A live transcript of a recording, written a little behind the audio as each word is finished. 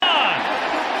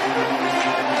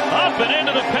Up and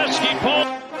into the pesky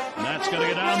pole. And that's going to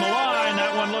get down the line.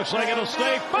 That one looks like it'll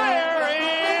stay fair.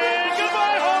 And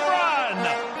goodbye, home run.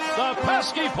 The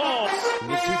pesky pole.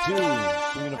 The 2-2.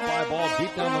 Swinging a fly ball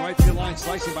deep down the right field line,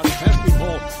 slicing by the pesky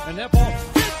pole. And that ball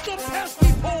hits the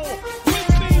pesky pole,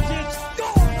 which means it's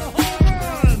gone, a home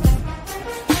run.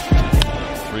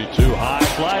 3-2 high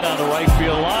fly down the right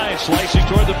field line. Slicing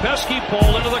toward the pesky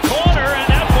pole into the corner.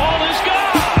 And that ball is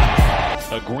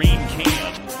gone. A green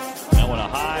can. That one a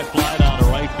high fly down the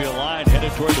right field line.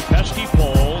 Headed toward the pesky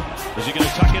pole. Is he going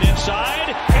to tuck it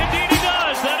inside? Indeed he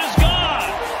does. That is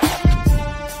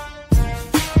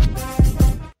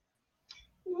gone.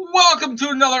 Welcome to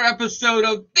another episode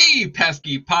of the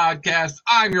Pesky Podcast.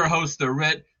 I'm your host, the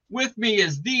Ritt. With me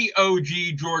is the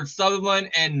OG George Sutherland.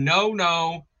 And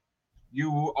no,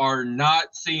 you are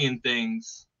not seeing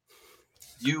things.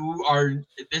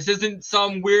 This isn't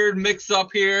some weird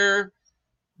mix-up here.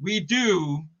 We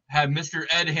do have Mr.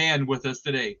 Ed Hand with us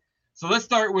today. So let's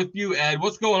start with you, Ed.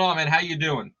 What's going on, man? How you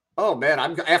doing? Oh man,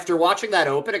 after watching that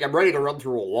opening, I'm ready to run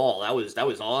through a wall. That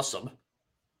was awesome.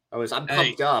 I'm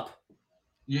pumped up.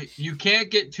 You can't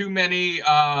get too many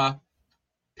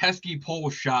pesky pole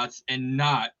shots and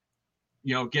not,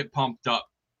 get pumped up.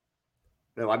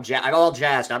 No, I'm all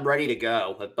jazzed. I'm ready to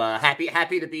go.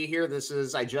 Happy to be here.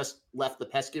 I just left the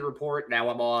Pesky Report. Now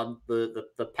I'm on the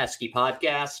Pesky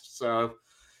Podcast. So,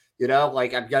 keep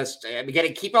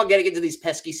on getting into these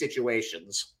pesky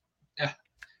situations. Yeah.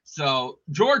 So,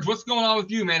 George, what's going on with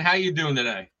you, man? How you doing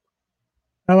today?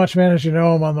 Not much, man. As you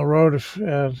know, I'm on the road.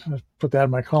 I put that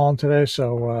in my column today.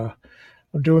 So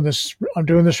I'm doing this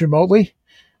remotely.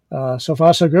 So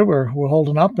far, so good. We're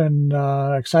holding up and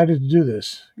excited to do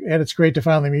this. And it's great to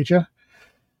finally meet you.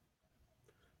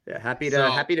 Yeah, happy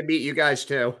to meet you guys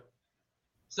too.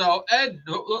 So, Ed,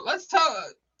 let's tell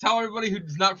everybody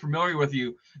who's not familiar with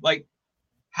you, like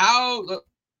how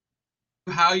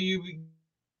you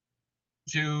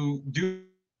to do.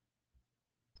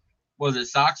 Was it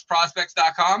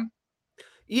sarchprospects.com?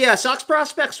 Yeah, Sox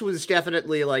Prospects was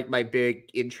definitely like my big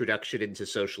introduction into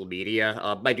social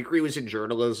media. My degree was in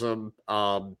journalism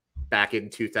back in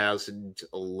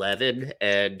 2011,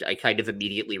 and I kind of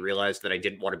immediately realized that I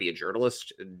didn't want to be a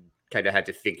journalist and kind of had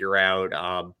to figure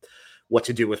out what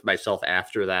to do with myself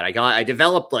after that. I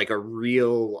developed like a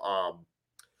real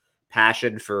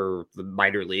passion for the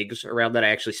minor leagues around that. I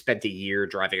actually spent a year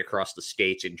driving across the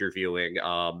states interviewing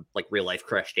like real life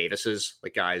Crush Davises,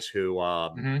 like guys who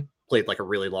played like a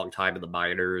really long time in the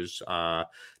minors,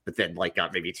 but then like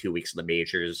got maybe 2 weeks in the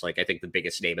majors. Like I think the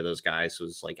biggest name of those guys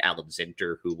was like Alan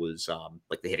Zinter, who was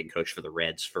like the hitting coach for the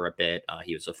Reds for a bit.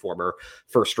 He was a former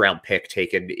first round pick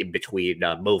taken in between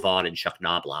Mo Vaughn and Chuck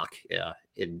Knobloch,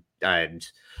 and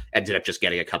ended up just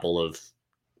getting a couple of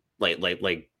like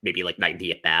maybe like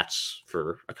 90 at bats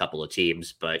for a couple of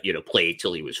teams, but played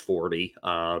till he was 40.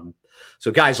 So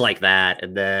guys like that,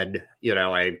 and then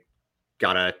I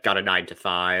got a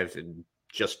 9-to-5, and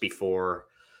just before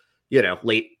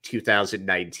late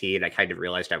 2019, I kind of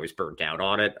realized I was burnt out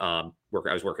on it. I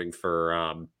was working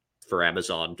for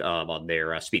Amazon on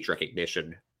their speech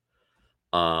recognition,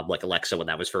 like Alexa when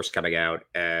that was first coming out,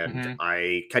 and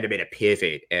I kind of made a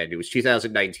pivot, and it was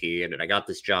 2019, and I got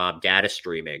this job data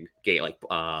streaming like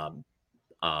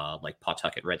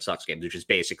Pawtucket Red Sox games, which is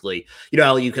basically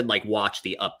how you can like watch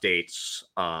the updates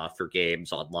for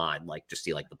games online, like to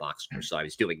see like the box score. So I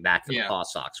was doing that for the Paw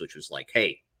Sox, which was like,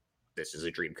 hey, this is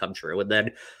a dream come true. And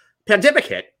then pandemic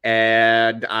hit,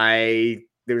 and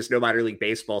there was no minor league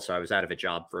baseball, so I was out of a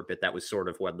job for a bit. That was sort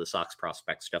of when the Sox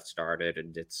prospect stuff started,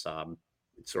 and it's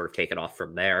sort of taken off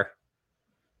from there.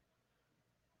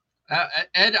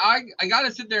 Ed, I got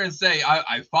to sit there and say,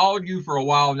 I followed you for a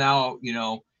while now.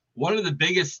 One of the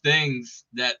biggest things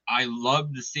that I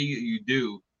love to see you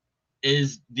do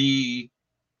is the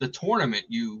tournament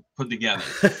you put together.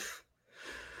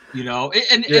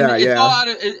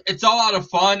 It's all out of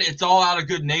fun. It's all out of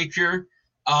good nature.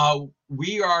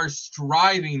 We are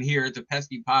striving here at the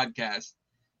Pesky Podcast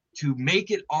to make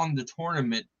it on the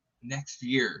tournament next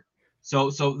year.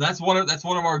 So that's one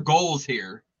of our goals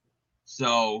here.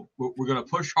 So we're going to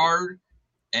push hard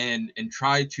and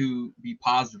try to be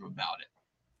positive about it.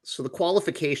 So the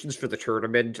qualifications for the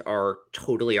tournament are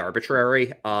totally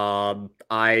arbitrary.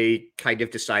 I kind of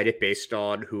decided based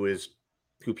on who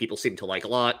people seem to like a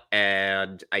lot,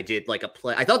 and I did like a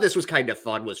play. I thought this was kind of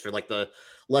fun. Was for like the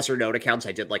lesser known accounts,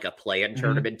 I did like a play-in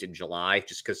tournament in July,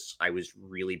 just because I was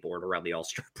really bored around the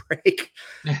All-Star break.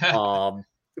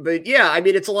 But yeah, I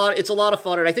mean, it's a lot of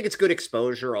fun, and I think it's good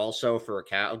exposure also for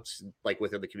accounts like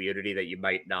within the community that you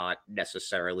might not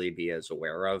necessarily be as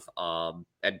aware of.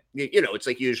 And it's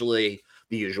like usually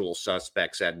the usual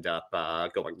suspects end up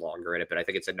going longer in it. But I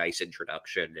think it's a nice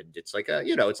introduction, and it's like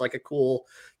it's like a cool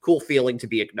feeling to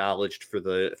be acknowledged for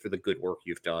the good work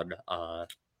you've done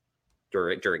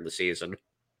during the season.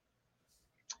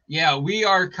 Yeah, we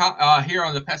are here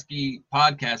on the Pesky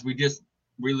Podcast. We just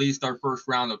released our first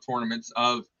round of tournaments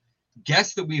of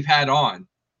guests that we've had on.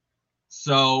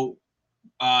 So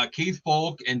Keith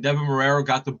Folk and Devin Marrero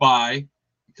got the bye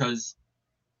because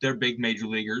they're big major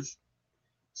leaguers.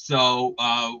 So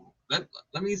let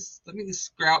me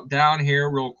scout down here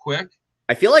real quick.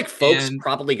 I feel like folks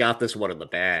probably got this one in the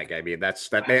bag. I mean,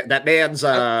 that man's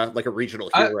like a regional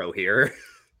hero here.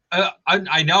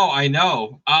 I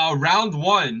know. Round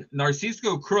one,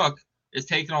 Narciso Crook is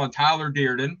taking on Tyler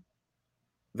Dearden.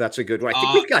 That's a good one. I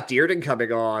think we've got Dearden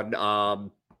coming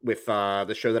on with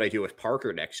the show that I do with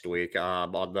Parker next week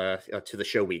on the To the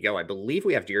Show We Go. I believe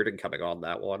we have Dearden coming on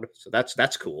that one, so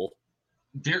that's cool.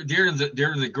 Dearden's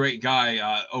a great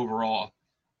guy overall.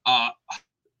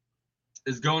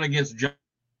 Is going against John.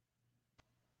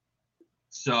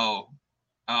 So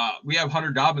we have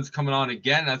Hunter Dobbins coming on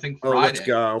again, I think Friday. Oh, let's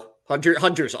go.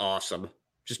 Hunter's awesome.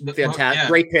 Just fantastic. Yeah.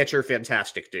 Great pitcher,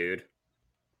 fantastic dude.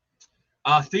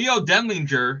 Theo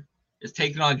Denlinger is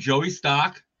taking on Joey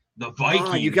Stock, the Viking.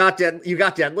 Oh, you got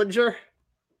Denlinger?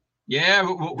 Yeah,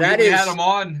 we had him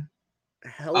on.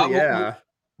 Hell yeah.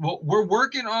 We're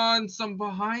working on some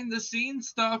behind the scenes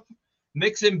stuff,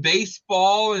 mixing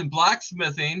baseball and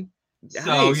blacksmithing. Nice.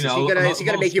 So, is he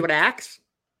gonna make you an axe?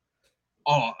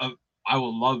 Oh, I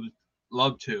would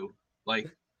love to. Like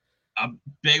a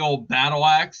big old battle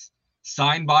axe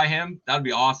signed by him. That'd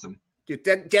be awesome. Dude,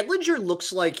 Denlinger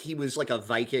looks like he was like a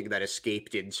Viking that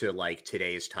escaped into like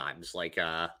today's times. Like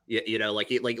you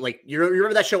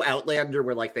remember that show Outlander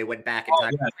where like they went back in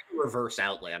time? Yeah. Like reverse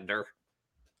Outlander.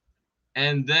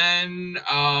 And then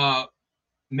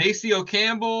Maceo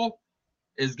Campbell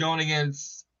is going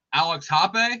against Alex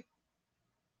Hoppe.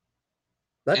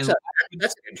 That's an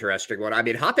interesting one. I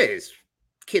mean, Hoppe's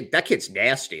that kid's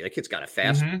nasty. That kid's got a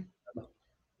fast. Mm-hmm.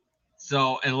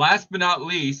 So, and last but not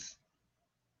least,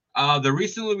 the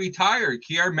recently retired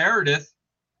Kier Meredith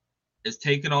is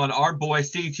taking on our boy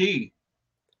CT.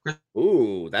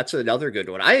 Ooh, that's another good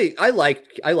one. I like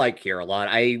Kier a lot.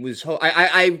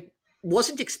 I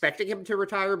wasn't expecting him to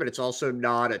retire, but it's also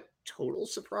not a total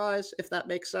surprise, if that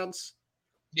makes sense.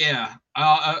 Yeah,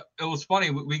 it was funny.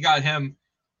 We got him.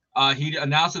 He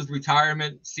announced his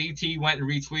retirement. CT went and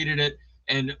retweeted it,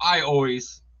 and I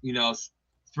always,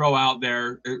 throw out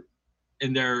there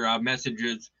in their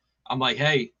messages. I'm like,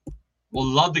 hey, we'll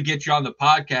love to get you on the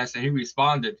podcast, and he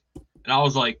responded, and I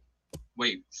was like,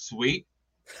 wait, sweet.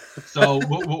 So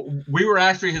we were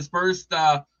actually his first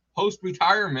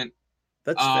post-retirement.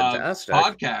 That's fantastic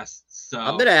podcast. So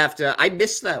I'm gonna have to. I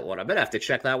missed that one. I'm gonna have to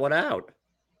check that one out.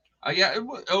 Yeah, it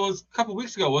was a couple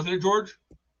weeks ago, wasn't it, George?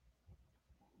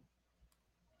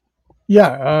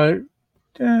 Yeah,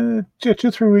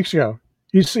 2-3 weeks ago.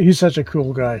 He's such a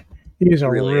cool guy. He's a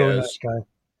really nice guy.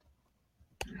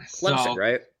 Clemson,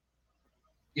 right?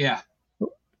 Yeah.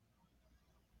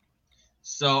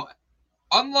 So,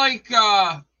 unlike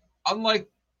the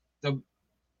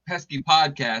Pesky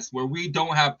Podcast, where we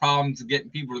don't have problems getting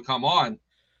people to come on,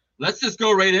 let's just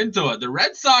go right into it. The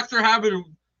Red Sox are having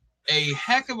a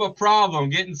heck of a problem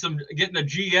getting a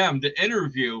GM to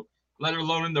interview, let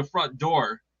alone in the front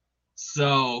door.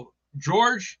 So,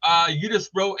 George, you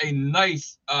just wrote a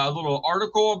nice little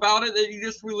article about it that you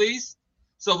just released.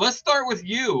 So let's start with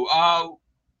you.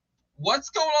 What's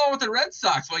going on with the Red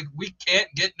Sox? Like, we can't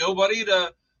get nobody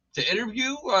to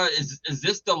interview? Is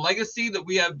this the legacy that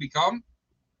we have become?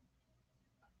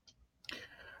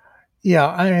 Yeah,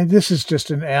 I mean, this is just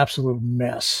an absolute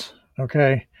mess.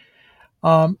 Okay,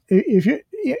 if you're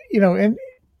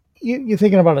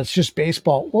thinking about it's just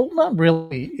baseball. Well, not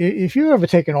really. If you've ever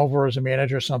taken over as a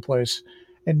manager someplace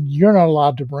and you're not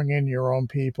allowed to bring in your own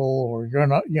people, or you're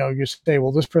not, you say,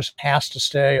 well, this person has to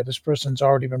stay, or this person's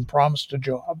already been promised a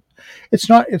job. It's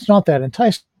not that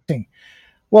enticing.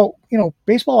 Well,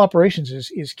 baseball operations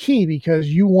is key because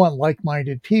you want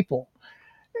like-minded people.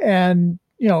 And,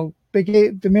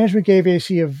 the management gave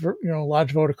AC a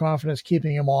large vote of confidence,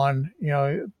 keeping him on.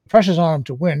 Pressure's on him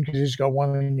to win because he's got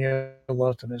 1 year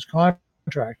left in his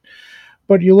contract.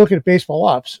 But you look at baseball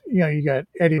ops. You got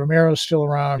Eddie Romero still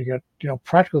around. You got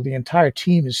practically the entire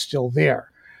team is still there.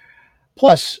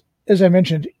 Plus, as I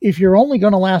mentioned, if you're only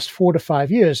going to last 4 to 5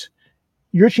 years,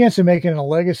 your chance of making a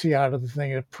legacy out of the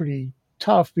thing is pretty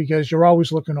tough because you're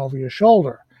always looking over your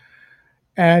shoulder.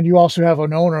 And you also have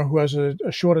an owner who has a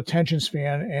short attention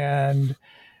span and,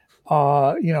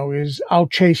 is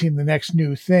out chasing the next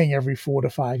new thing every 4 to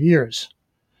 5 years.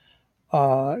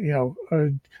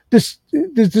 This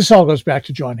all goes back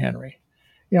to John Henry,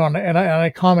 and I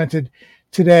commented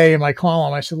today in my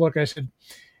column. I said, look,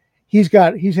 he's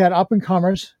had up and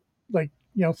comers like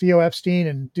Theo Epstein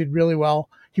and did really well.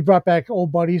 He brought back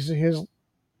old buddies of his,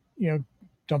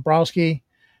 Dombrowski,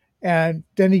 and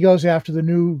then he goes after the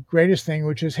new greatest thing,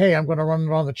 which is, hey, I'm going to run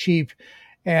it on the cheap,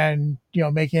 and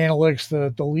make analytics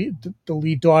the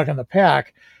lead dog in the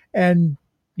pack, and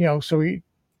so he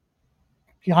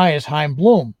hires Chaim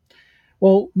Bloom.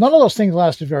 Well, none of those things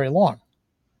lasted very long,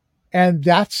 and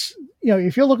that's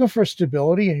if you're looking for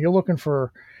stability and you're looking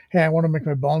for, hey, I want to make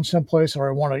my bones someplace, or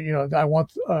I want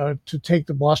to take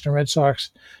the Boston Red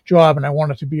Sox job, and I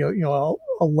want it to be a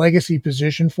legacy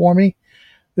position for me.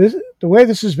 The way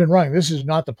this has been running, this is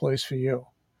not the place for you.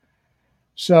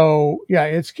 So yeah,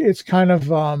 it's kind of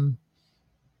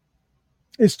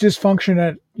it's dysfunction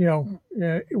at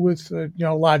with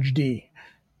large D.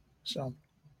 So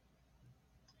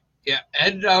yeah,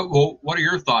 Ed, well, what are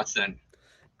your thoughts then?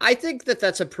 I think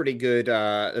that's a pretty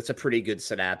good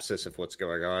synopsis of what's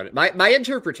going on. My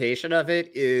interpretation of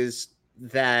it is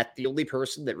that the only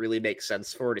person that really makes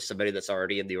sense for it is somebody that's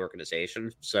already in the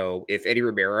organization. So if Eddie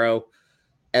Romero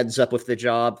ends up with the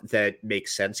job, that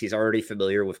makes sense. He's already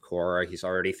familiar with Cora. He's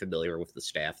already familiar with the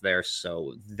staff there.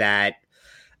 So that,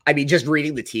 I mean, just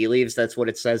reading the tea leaves, that's what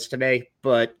it says to me.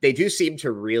 But they do seem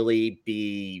to really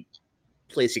be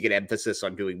placing an emphasis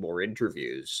on doing more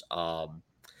interviews.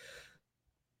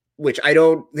 Which I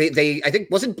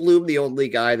think wasn't Bloom the only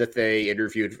guy that they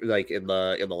interviewed like in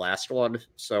the last one.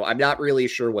 So I'm not really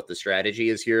sure what the strategy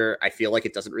is here. I feel like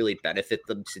it doesn't really benefit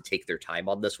them to take their time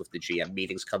on this with the GM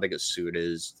meetings coming as soon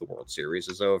as the World Series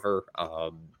is over.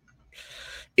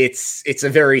 It's a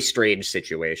very strange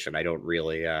situation. I don't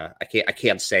really I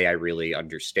can't say I really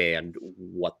understand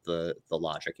what the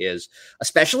logic is,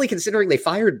 especially considering they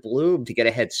fired Bloom to get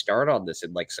a head start on this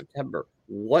in like September.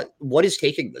 What is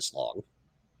taking this long?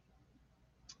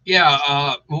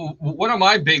 Yeah, one of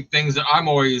my big things that I'm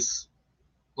always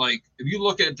like, if you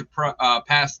look at the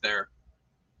past there,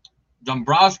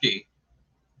 Dombrowski,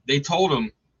 they told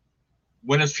him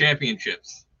win us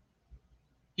championships.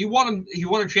 He won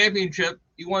a championship.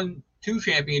 He won 2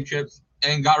 championships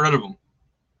and got rid of him.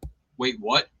 Wait,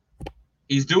 what?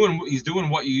 He's doing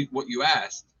what you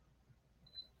asked.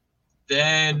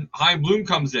 Then Chaim Bloom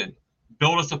comes in,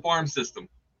 build us a farm system.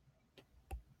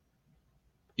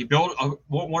 He built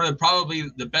one of probably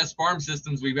the best farm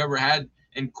systems we've ever had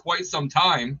in quite some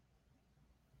time,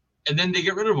 and then they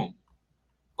get rid of him.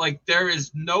 Like, there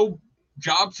is no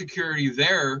job security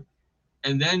there,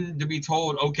 and then to be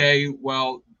told, okay,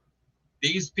 well,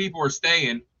 these people are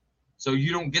staying, so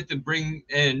you don't get to bring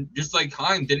in, just like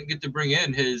Chaim didn't get to bring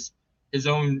in his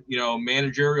own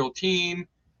managerial team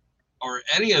or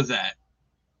any of that.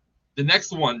 The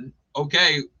next one,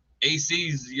 okay,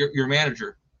 AC's your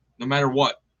manager, no matter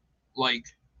what. Like,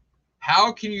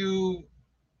 how can you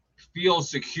feel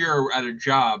secure at a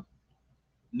job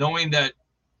knowing that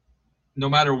no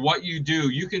matter what you do,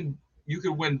 you could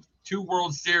win 2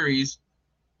 World Series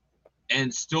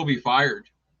and still be fired?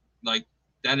 Like,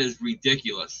 that is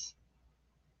ridiculous.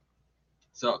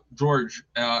 So, George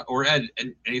or Ed,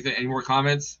 any more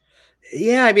comments?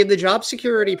 Yeah, I mean, the job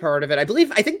security part of it, I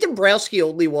think Dombrowski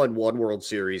only won 1 World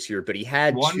Series here, but he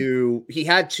had to,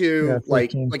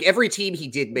 like every team he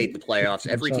did made the playoffs.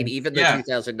 Every team, even the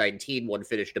 2019 one,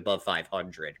 finished above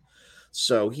 500.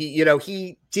 So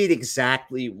he did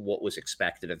exactly what was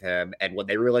expected of him. And when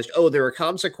they realized, there are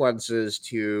consequences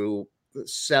to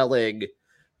selling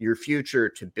your future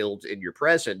to build in your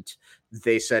present,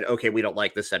 they said, okay, we don't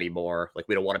like this anymore. Like,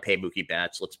 we don't want to pay Mookie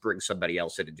Betts. Let's bring somebody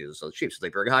else in and do this on the cheap. So they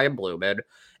bring Chaim Bloom in,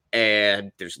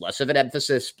 and there's less of an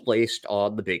emphasis placed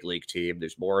on the big league team.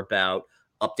 There's more about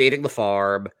updating the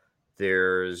farm.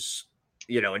 There's,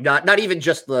 not even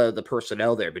just the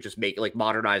personnel there, but just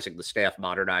modernizing the staff,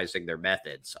 modernizing their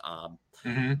methods.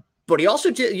 But he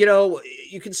also did,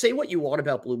 you can say what you want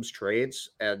about Bloom's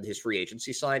trades and his free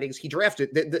agency signings.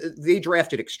 They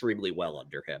drafted extremely well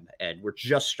under him, and we're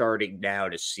just starting now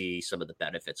to see some of the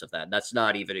benefits of that. And that's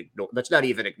not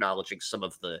even acknowledging some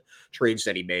of the trades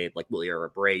that he made, like Wilyer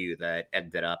Abreu, that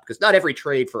ended up, because not every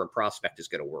trade for a prospect is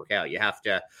going to work out. You have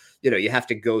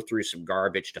to go through some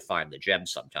garbage to find the gem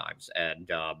sometimes, and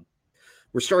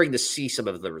we're starting to see some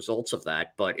of the results of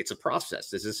that. But it's a process.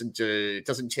 This isn't. It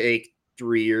doesn't take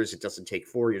 3 years. It doesn't take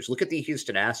 4 years. Look at the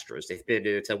Houston Astros. They've been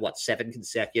to 7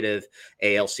 consecutive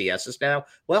ALCSs now.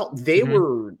 Well, they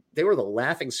were the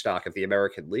laughingstock of the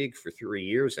American League for 3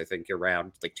 years, I think,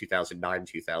 around like 2009,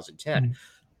 2010.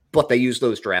 But they used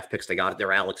those draft picks. They got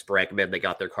their Alex Bregman. They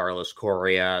got their Carlos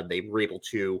Correa. They were able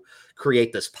to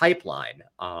create this pipeline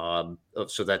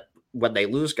so that when they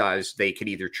lose guys, they can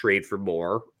either trade for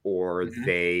more or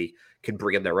they can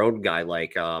bring in their own guy.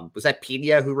 Like, was that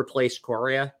Pena who replaced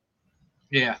Correa?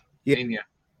 Yeah. Yeah.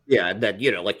 Yeah. And then,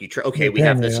 like we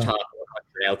have this top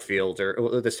 100 outfielder,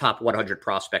 or this top 100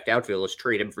 prospect outfielder. Let's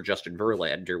trade him for Justin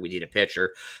Verlander. We need a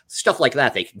pitcher. Stuff like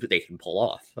that they can pull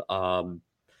off.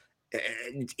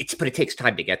 But it takes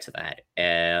time to get to that.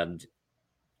 And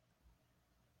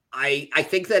I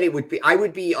think that I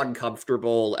would be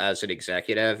uncomfortable as an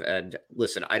executive. And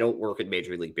listen, I don't work in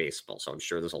Major League Baseball, so I'm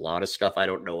sure there's a lot of stuff I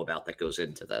don't know about that goes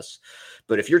into this.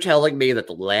 But if you're telling me that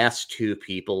the last two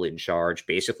people in charge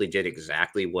basically did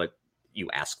exactly what you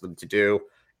asked them to do,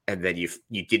 and then you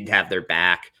didn't have their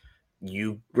back,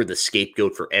 you were the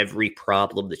scapegoat for every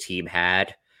problem the team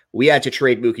had. We had to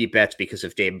trade Mookie Betts because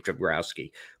of Dave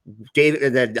Dombrowski.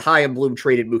 And then Chaim Bloom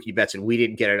traded Mookie Betts, and we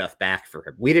didn't get enough back for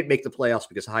him. We didn't make the playoffs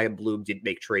because Chaim Bloom didn't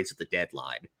make trades at the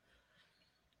deadline.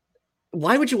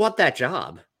 Why would you want that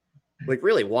job? Like,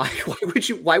 really, why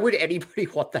would anybody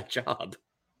want that job?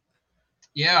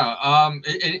 Yeah.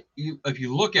 If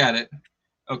you look at it,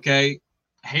 okay,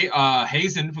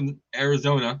 Hazen from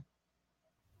Arizona,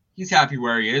 he's happy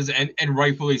where he is, and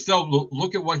rightfully so.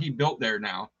 Look at what he built there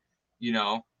now.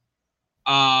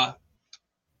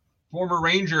 Former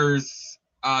Rangers,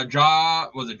 John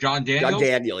Daniels? John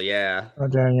Daniel, yeah.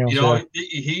 Daniel.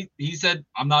 He said,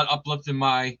 I'm not uplifting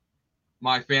my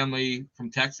family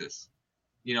from Texas.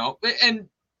 And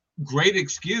great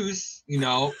excuse.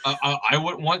 I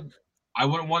wouldn't want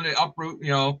to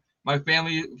uproot, my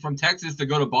family from Texas to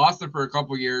go to Boston for a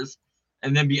couple years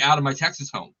and then be out of my Texas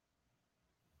home.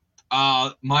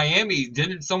 Miami,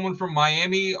 didn't someone from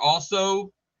Miami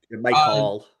also? Mike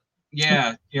Hall.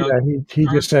 Yeah, he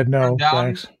just said no,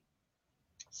 thanks.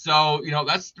 So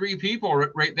that's three people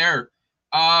right there.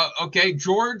 Okay,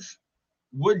 George,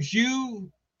 would you?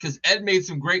 Because Ed made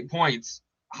some great points.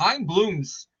 Chaim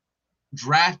Bloom's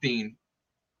drafting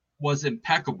was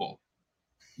impeccable.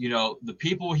 The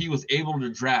people he was able to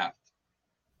draft.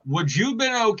 Would you have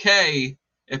been okay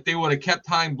if they would have kept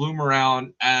Chaim Bloom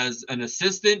around as an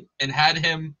assistant and had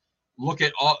him look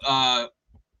at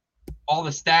all the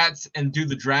stats and do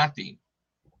the drafting?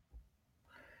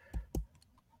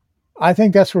 I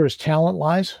think that's where his talent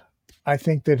lies. I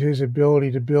think that his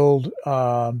ability to build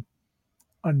a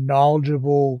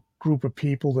knowledgeable group of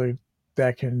people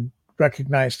that can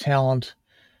recognize talent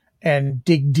and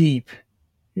dig deep,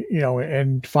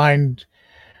 and find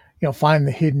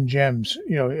the hidden gems.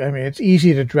 It's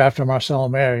easy to draft a Marcelo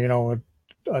Mayer,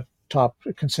 a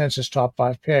consensus top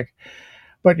 5 pick.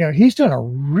 But he's done a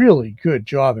really good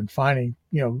job in finding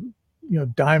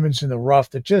diamonds in the rough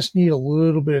that just need a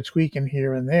little bit of tweaking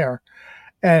here and there.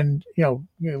 And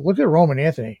look at Roman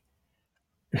Anthony.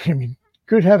 I mean,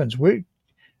 good heavens,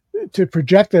 to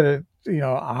project that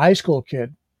a high school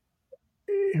kid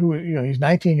who he's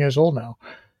 19 years old now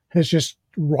has just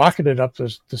rocketed up the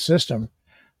system.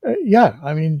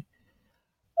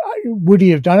 Would he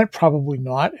have done it? Probably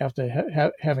not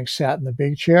after having sat in the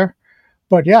big chair.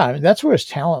 But that's where his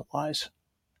talent lies.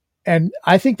 And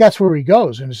I think that's where he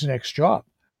goes in his next job.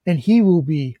 And he will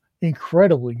be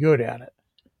incredibly good at it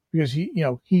because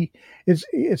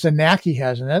it's a knack he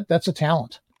has, and that's a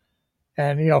talent.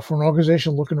 And, for an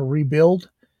organization looking to rebuild,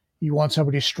 you want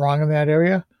somebody strong in that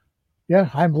area. Yeah,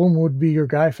 Chaim Bloom would be your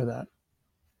guy for that.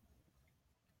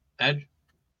 Ed?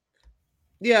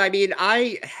 Yeah,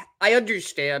 I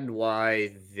understand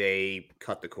why they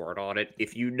cut the cord on it.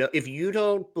 If you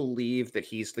don't believe that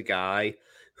he's the guy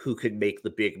who could make the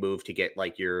big move to get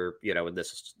like your, in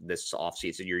this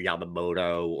offseason, your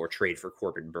Yamamoto, or trade for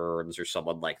Corbin Burns or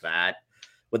someone like that,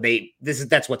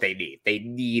 that's what they need. They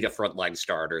need a frontline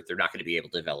starter. They're not going to be able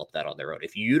to develop that on their own.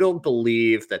 If you don't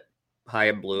believe that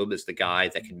Chaim Bloom is the guy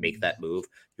that can make that move,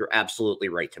 you're absolutely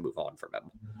right to move on from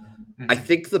him. I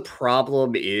think the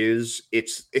problem is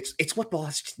it's what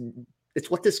Boston,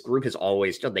 it's what this group has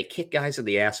always done. They kick guys in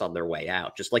the ass on their way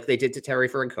out, just like they did to Terry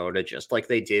Francona, just like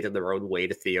they did in their own way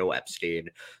to Theo Epstein,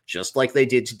 just like they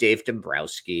did to Dave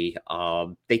Dombrowski.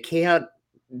 They can't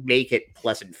make it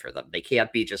pleasant for them. They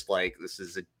can't be just like, this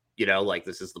is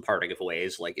the parting of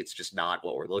ways. Like, it's just not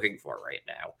what we're looking for right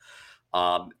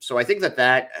now. So I think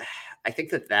that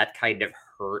kind of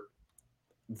hurt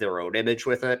their own image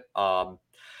with it.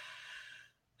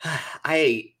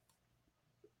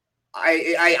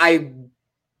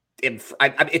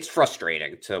 It's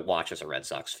frustrating to watch as a Red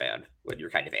Sox fan when you're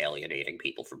kind of alienating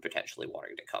people from potentially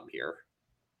wanting to come here.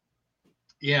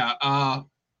 Yeah.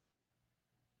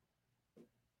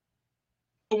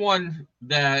 The one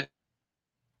that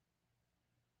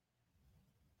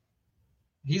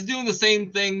he's doing the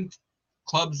same thing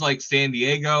clubs like San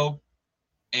Diego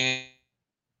and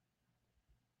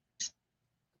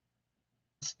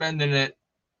spending it,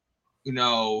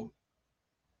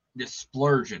 just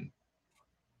splurging.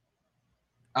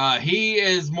 He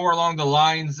is more along the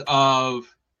lines of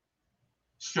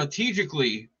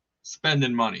strategically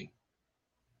spending money.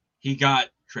 He got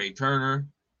Trey Turner.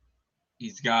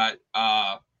 He's got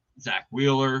Zach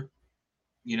Wheeler.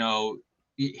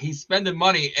 He's spending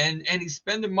money, and he's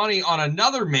spending money on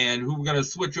another man who we're going to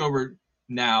switch over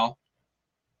now,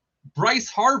 Bryce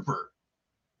Harper.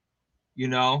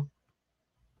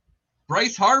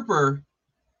 Bryce Harper,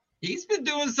 he's been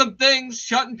doing some things,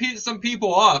 shutting some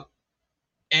people up.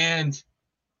 And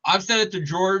I've said it to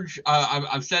George.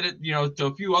 I've said it, to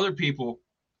a few other people.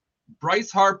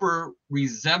 Bryce Harper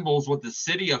resembles what the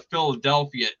city of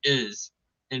Philadelphia is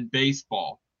in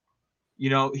baseball.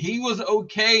 He was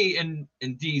okay in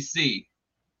DC,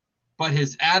 but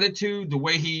his attitude, the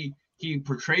way he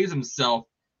portrays himself,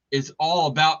 is all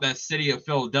about that city of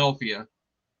Philadelphia.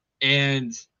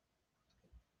 And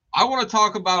I want to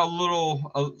talk about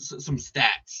some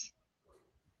stats.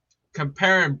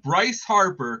 Comparing Bryce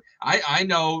Harper, I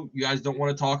know you guys don't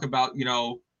want to talk about,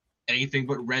 anything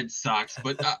but Red Sox,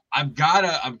 but I've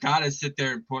gotta sit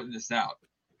there and point this out.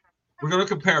 We're going to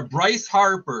compare Bryce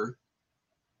Harper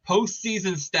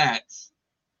postseason stats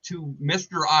to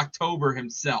Mr. October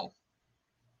himself.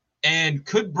 And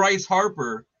could Bryce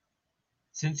Harper,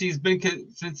 since he's been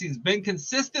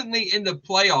consistently in the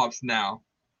playoffs now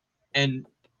and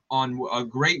on a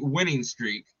great winning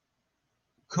streak,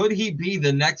 could he be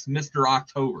the next Mr.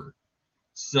 October?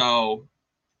 So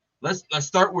let's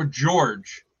start with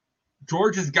George.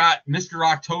 George has got Mr.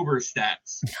 October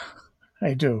stats.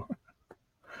 I do.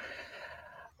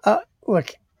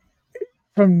 Look,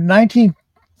 from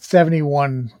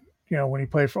 1971, when he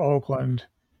played for Oakland,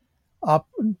 up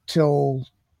until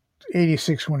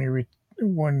 86 when he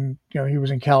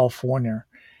was in California,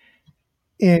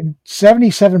 in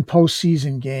 77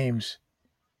 postseason games,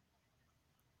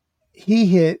 he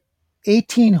hit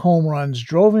 18 home runs,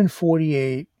 drove in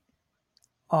 48,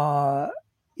 and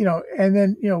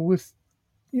then, with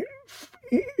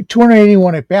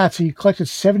 281 at bats, he collected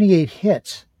 78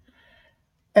 hits.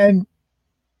 And,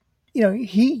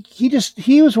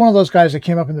 he was one of those guys that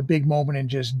came up in the big moment and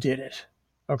just did it.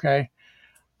 Okay.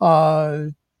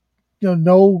 There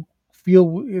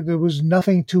was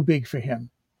nothing too big for him.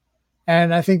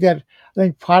 And I think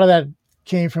part of that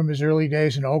came from his early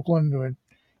days in Oakland when,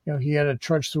 he had to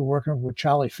trudge through working with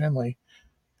Charlie Finley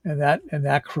and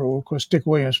that crew. Of course, Dick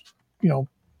Williams,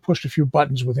 pushed a few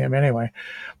buttons with him anyway.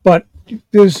 But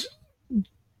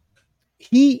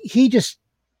he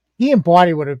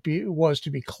embodied what it was to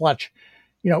be clutch,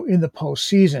 in the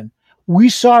postseason. We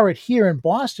saw it here in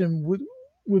Boston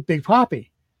with Big Papi.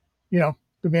 The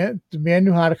man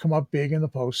knew how to come up big in the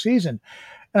postseason.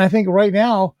 And I think right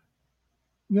now,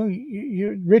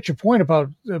 Rich, your point about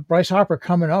Bryce Harper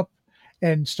coming up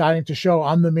and starting to show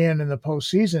I'm the man in the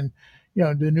postseason,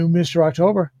 the new Mr.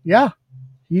 October. Yeah,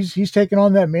 he's taken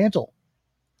on that mantle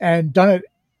and done it,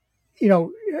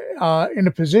 in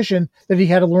a position that he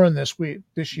had to learn this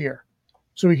year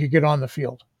so he could get on the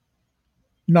field.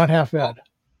 Not half bad.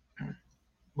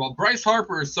 Well, Bryce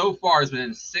Harper so far has been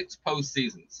in 6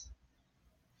 postseasons,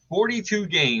 42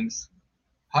 games,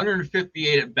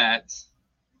 158 at bats,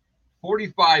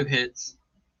 45 hits,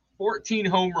 14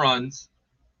 home runs,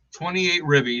 28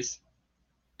 ribbies,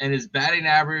 and his batting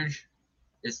average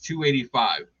is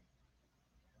 .285.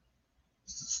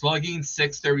 Slugging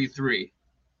 .633.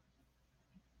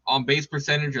 On base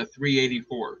percentage of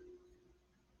 .384.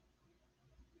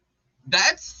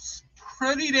 That's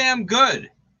pretty damn good,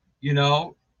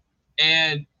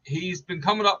 and he's been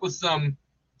coming up with some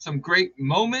great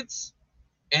moments,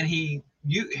 and he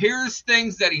hears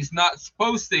things that he's not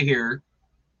supposed to hear,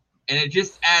 and it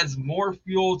just adds more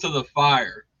fuel to the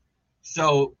fire.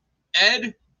 So,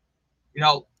 Ed,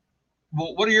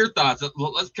 what are your thoughts?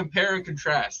 Let's compare and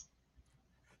contrast.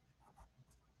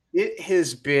 It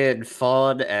has been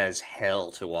fun as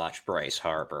hell to watch Bryce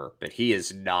Harper, but he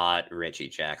is not Reggie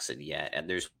Jackson yet. And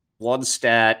there's one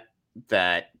stat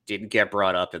that didn't get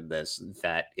brought up in this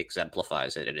that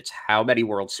exemplifies it, and it's how many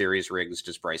World Series rings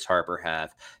does Bryce Harper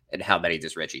have, and how many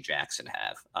does Reggie Jackson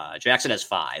have? Jackson has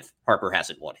 5. Harper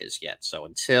hasn't won his yet. So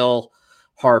until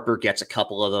Harper gets a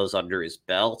couple of those under his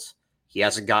belt, he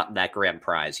hasn't gotten that grand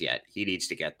prize yet. He needs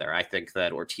to get there. I think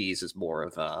that Ortiz is more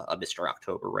of a Mr.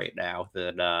 October right now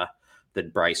than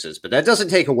Bryce is, but that doesn't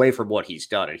take away from what he's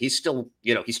done. And he's still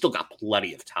got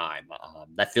plenty of time.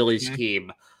 That Phillies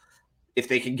team, if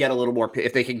they can get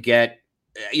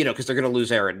because they're going to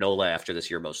lose Aaron Nola after this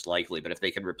year most likely. But if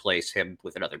they can replace him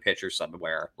with another pitcher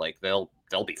somewhere, like they'll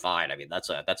be fine. I mean, that's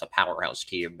a powerhouse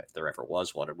team if there ever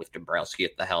was one. And with Dombrowski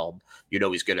at the helm,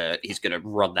 he's gonna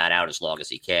run that out as long as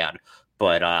he can.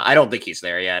 But I don't think he's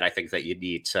there yet. I think that you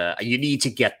need to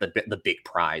get the big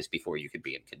prize before you can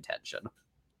be in contention.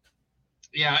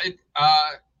 Yeah,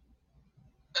 I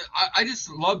just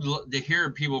love to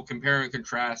hear people compare and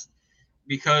contrast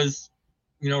because,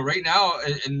 right now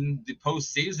in the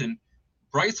postseason,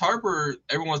 Bryce Harper,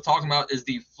 everyone's talking about, is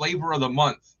the flavor of the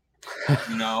month,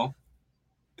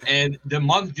 and the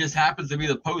month just happens to be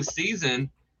the postseason,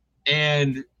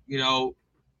 and,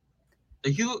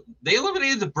 they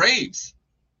eliminated the Braves.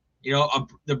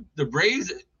 The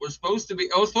Braves were supposed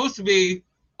to be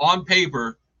on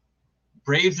paper,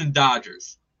 Braves and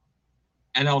Dodgers,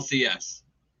 NLCS.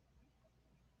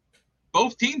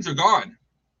 Both teams are gone.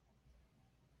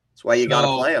 That's why you got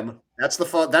to play them. That's the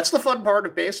fun part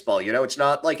of baseball. It's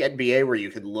not like NBA where you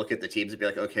can look at the teams and be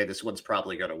like, okay, this one's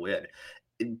probably going to win.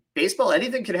 In baseball,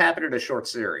 anything can happen in a short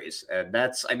series. And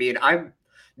I'm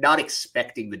not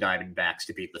expecting the Diamondbacks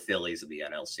to beat the Phillies in the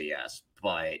NLCS,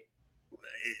 but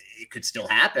it could still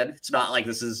happen. It's not like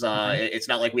this is, it's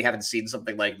not like we haven't seen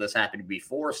something like this happen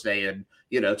before, say in,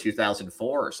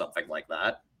 2004 or something like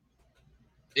that.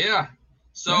 Yeah.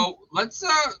 So let's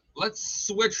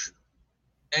switch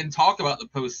and talk about the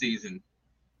postseason.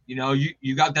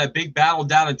 You got that big battle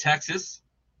down in Texas,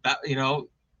 the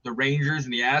Rangers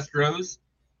and the Astros.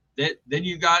 Then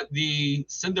you got the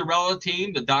Cinderella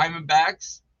team, the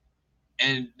Diamondbacks,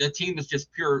 and the team that's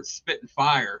just pure spit and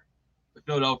fire, the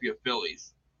Philadelphia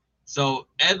Phillies. So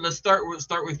Ed, let's start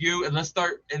with you, and let's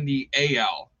start in the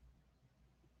AL.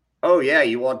 Oh, yeah,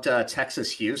 you want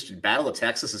Texas-Houston. Battle of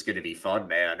Texas is going to be fun,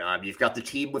 man. You've got the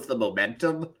team with the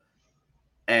momentum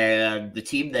and the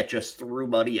team that just threw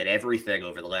money at everything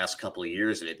over the last couple of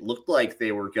years, and it looked like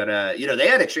they were going to, they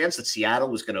had a chance that Seattle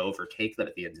was going to overtake them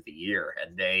at the end of the year,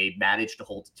 and they managed to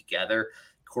hold it together.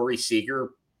 Corey Seager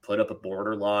put up a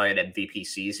borderline MVP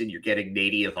season. You're getting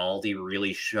Nate Eovaldi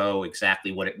really show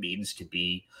exactly what it means to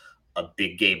be a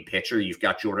big-game pitcher. You've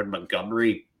got Jordan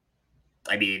Montgomery.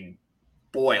 I mean,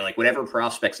 boy, like whatever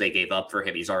prospects they gave up for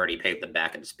him, he's already paid them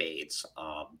back in spades.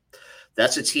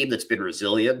 That's a team that's been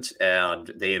resilient,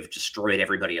 and they have destroyed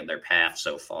everybody in their path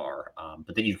so far.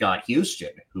 But then you've got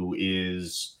Houston, who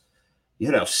is,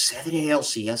 7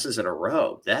 ALCSs in a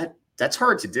row. That's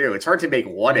hard to do. It's hard to make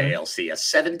one ALCS.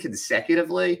 7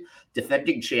 consecutively,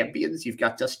 defending champions. You've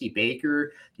got Dusty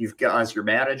Baker. You've got, as your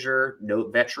manager,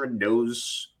 veteran,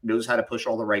 knows how to push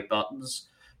all the right buttons.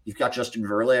 You've got Justin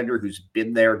Verlander, who's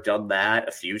been there, done that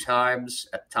a few times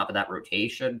at the top of that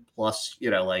rotation. Plus,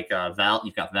 you've got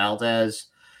Valdez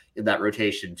in that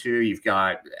rotation too. You've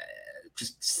got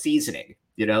just seasoning.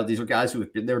 These are guys who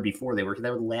have been there before. They were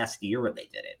there last year when they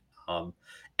did it.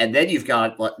 And then it's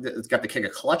got the king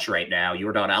of clutch right now,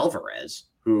 Yordan Alvarez,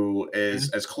 who is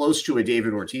as close to a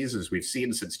David Ortiz as we've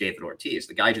seen since David Ortiz.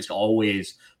 The guy just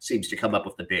always seems to come up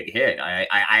with the big hit.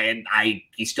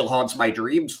 He still haunts my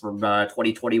dreams from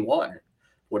 2021,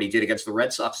 what he did against the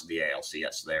Red Sox in the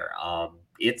ALCS there.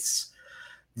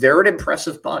 They're an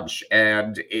impressive bunch,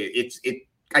 and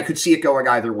I could see it going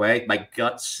either way. My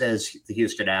gut says the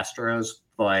Houston Astros,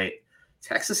 but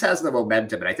Texas has the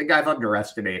momentum, and I think I've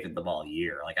underestimated them all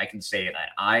year. Like, I can say that.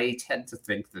 I tend to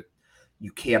think that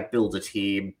you can't build a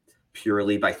team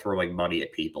purely by throwing money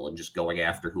at people and just going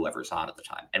after whoever's hot at the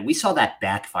time. And we saw that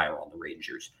backfire on the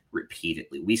Rangers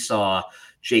repeatedly. We saw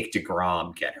Jake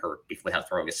DeGrom get hurt without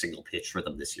throwing a single pitch for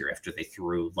them this year after they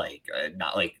threw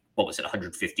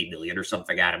 $150 million or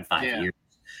something at him 5 years.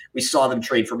 We saw them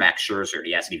trade for Max Scherzer, and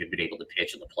he hasn't even been able to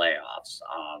pitch in the playoffs.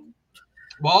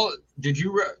 Well,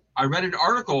 I read an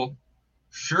article.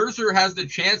 Scherzer has the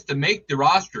chance to make the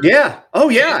roster. Yeah. Oh,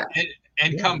 yeah.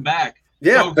 And come back.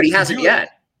 Yeah, so, but he hasn't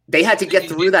yet. They had to get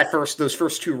through those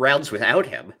first 2 rounds without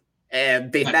him,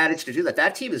 and they've managed to do that.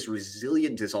 That team is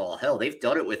resilient as all hell. They've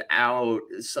done it without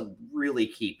some really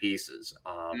key pieces.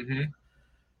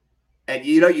 And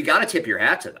you got to tip your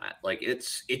hat to that. Like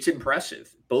it's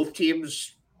impressive. Both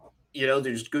teams,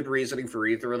 there's good reasoning for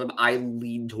either of them. I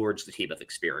lean towards the team of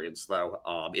experience, though.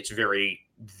 It's very,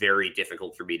 very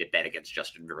difficult for me to bet against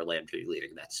Justin Verlander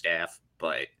leading that staff,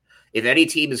 but if any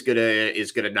team is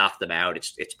gonna knock them out,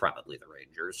 it's probably the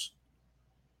Rangers.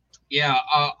 Yeah,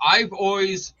 I've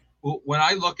always, when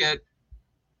I look at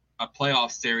a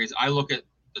playoff series, I look at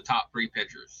the top 3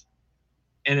 pitchers,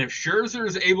 and if Scherzer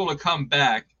is able to come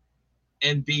back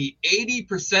and be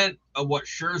 80% of what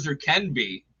Scherzer can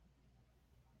be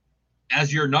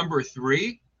as your number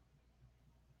 3,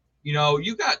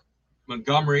 you got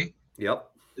Montgomery. Yep.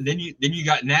 then you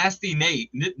got Nasty Nate.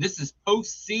 This is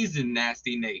postseason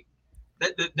Nasty Nate.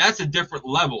 That's a different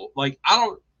level. Like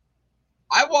I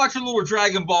watched a little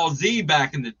Dragon Ball Z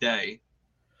back in the day,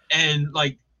 and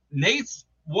like Nate's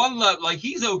one level, like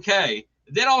he's okay.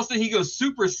 Then all of a sudden he goes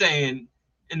Super Saiyan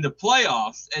in the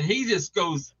playoffs, and he just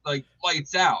goes like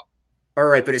lights out. All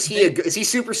right, but is he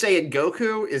Super Saiyan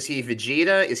Goku? Is he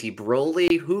Vegeta? Is he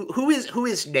Broly? Who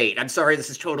is Nate? I'm sorry, this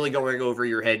is totally going over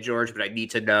your head, George, but I need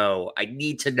to know. I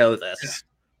need to know this.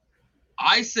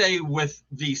 I say with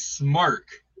the smirk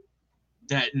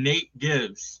that Nate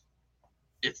gives,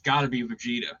 it's got to be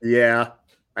Vegeta. Yeah,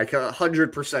 I can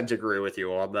 100% agree with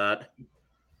you on that.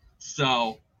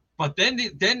 So, but then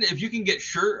if you can get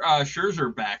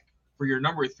Scherzer back for your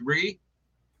number 3,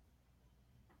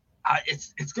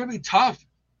 it's going to be tough.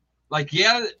 Like,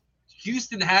 yeah,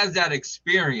 Houston has that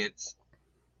experience,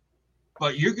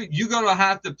 but you're going to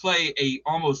have to play a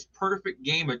almost perfect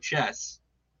game of chess,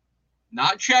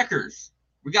 not checkers.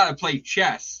 We got to play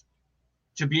chess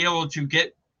to be able to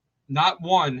get not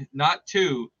 1, not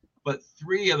 2, but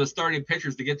 3 of the starting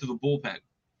pitchers to get to the bullpen.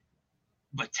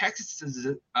 But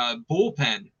Texas's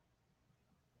bullpen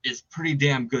is pretty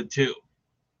damn good too.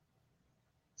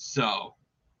 So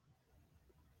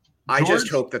I just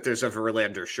hope that there's a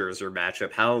Verlander Scherzer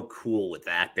matchup. How cool would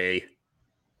that be?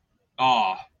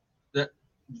 Oh, that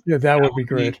would be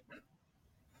great.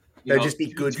 That'd just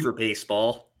be good for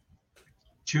baseball.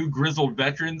 2 grizzled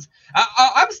veterans.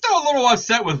 I'm still a little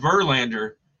upset with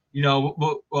Verlander. You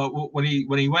know, when he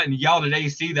went and yelled at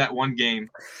AC that one game.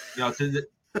 You know,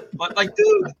 but like,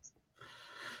 dude,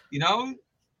 you know,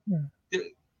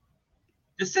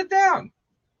 just sit down.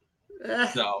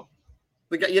 So.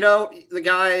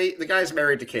 The guy's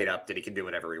married to Kate Upton. He can do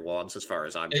whatever he wants, as far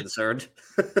as I'm concerned.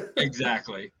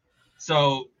 Exactly.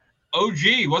 So,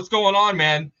 OG, what's going on,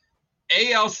 man?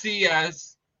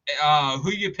 ALCS,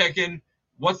 who you picking?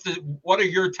 What are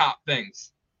your top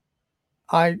things?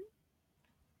 The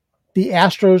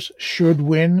Astros should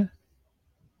win,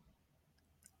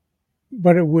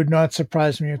 but it would not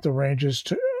surprise me if the Rangers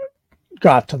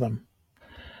got to them.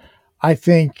 I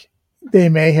think they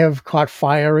may have caught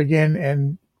fire again,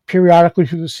 and periodically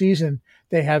through the season,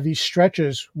 they have these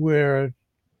stretches where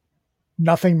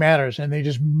nothing matters and they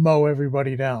just mow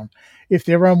everybody down. If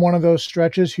they're on one of those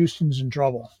stretches, Houston's in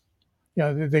trouble. You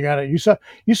know, they got it.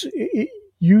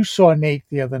 You saw Nate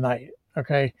the other night.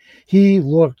 Okay. He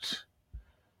looked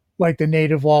like the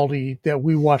Nate Eovaldi that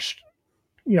we watched,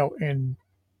 you know, in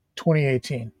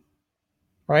 2018.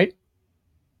 Right.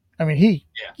 I mean,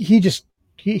 he's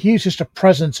just a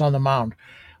presence on the mound.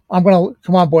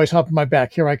 Come on, boys, hop on my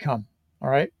back. Here I come. All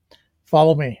right.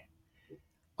 Follow me.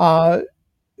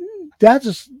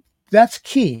 That's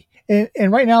key.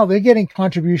 And right now they're getting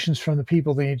contributions from the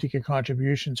people they need to get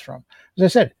contributions from. As I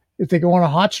said, if they go on a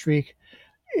hot streak,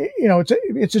 you know,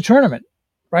 it's a tournament,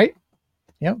 right?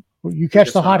 You know, you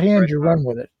catch the hot hand, you run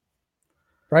with it.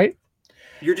 Right.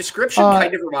 Your description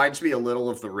kind of reminds me a little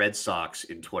of the Red Sox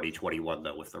in 2021,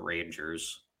 though, with the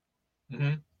Rangers.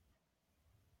 Mm-hmm.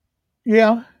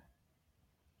 Yeah.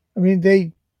 I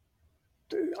mean,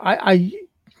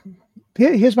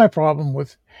 here's my problem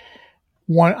with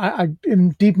one.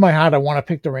 In deep in my heart, I want to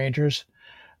pick the Rangers,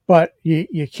 but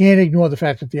you can't ignore the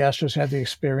fact that the Astros had the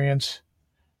experience,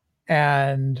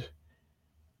 and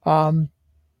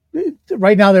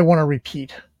right now they want to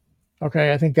repeat.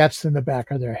 Okay. I think that's in the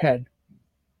back of their head.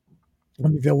 I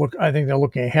think they're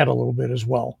looking ahead a little bit as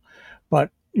well,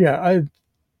 but yeah,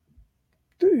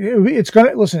 it's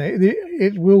gonna listen.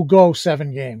 It will go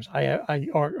 7 games.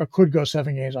 Or could go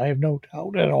 7 games. I have no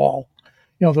doubt at all.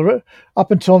 You know,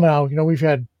 up until now, you know, we've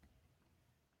had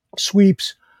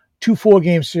sweeps, 2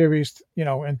 4-game series, you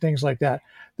know, and things like that.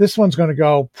 This one's going to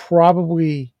go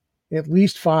probably at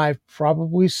least 5,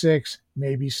 probably 6,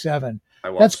 maybe 7.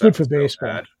 That's good for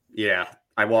baseball. Yeah,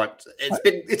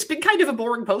 it's been kind of a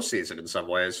boring postseason in some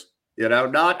ways. You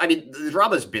know, the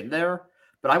drama's been there.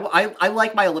 But I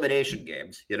like my elimination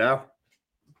games, you know?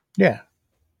 Yeah.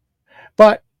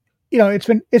 But, you know, it's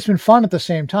been fun at the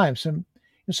same time. Some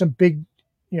big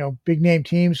name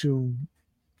teams who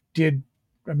did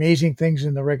amazing things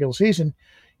in the regular season,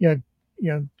 you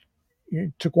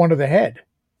took one to the head,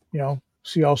 you know,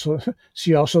 see also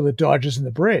the Dodgers and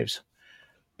the Braves.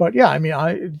 But yeah, I mean,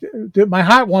 my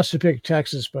heart wants to pick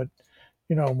Texas, but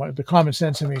you know, the common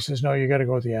sense in me says, no, you got to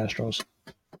go with the Astros.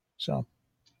 So.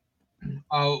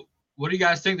 What do you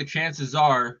guys think the chances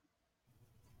are,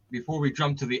 before we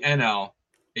jump to the NL,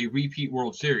 a repeat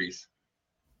World Series?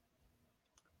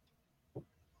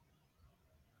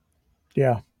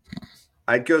 Yeah.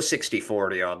 I'd go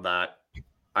 60-40 on that.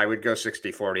 I would go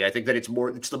 60-40. I think that it's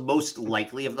the most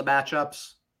likely of the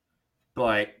matchups.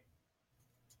 but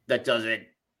that doesn't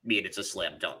mean it's a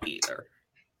slam dunk either.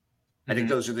 I think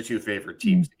those are the two favorite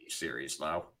teams in each series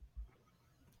now.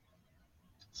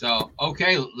 So,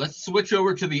 okay, let's switch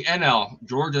over to the NL.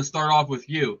 George, let's start off with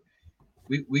you.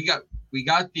 We got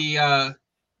the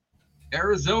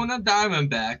Arizona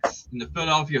Diamondbacks and the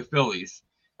Philadelphia Phillies.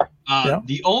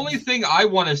 The only thing I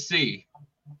want to see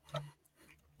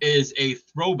is a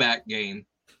throwback game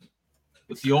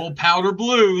with the old powder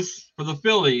blues for the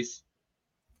Phillies.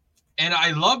 And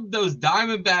I love those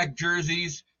Diamondback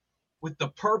jerseys with the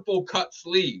purple cut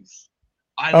sleeves.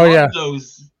 I love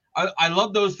those. I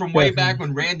love those from way back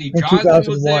when Randy Johnson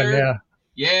was there.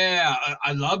 Yeah,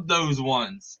 I love those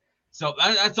ones. So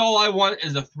that's all I want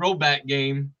is a throwback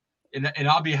game, and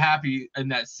I'll be happy in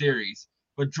that series.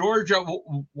 But Georgia,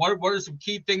 what are some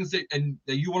key things that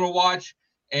you want to watch,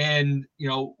 and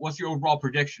what's your overall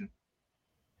prediction?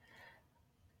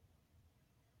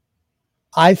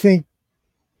 I think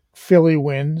Philly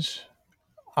wins.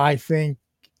 I think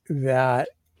that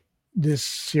this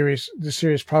series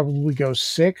probably goes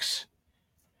 6.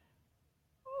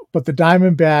 But the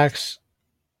Diamondbacks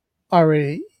are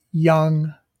a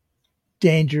young,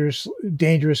 dangerous,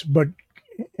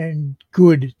 and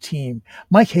good team.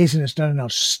 Mike Hazen has done an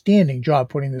outstanding job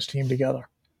putting this team together.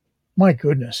 My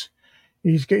goodness,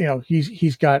 he's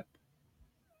just got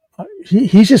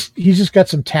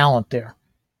some talent there,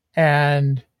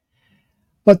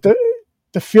 but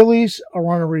the Phillies are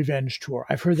on a revenge tour.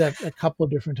 I've heard that a couple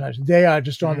of different times. They are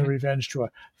just on the revenge tour.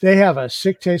 They have a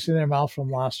sick taste in their mouth from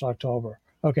last October.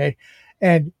 Okay,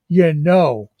 and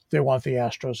they want the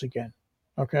Astros again.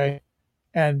 Okay,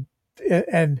 and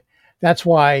that's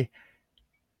why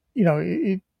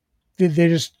they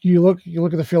just you look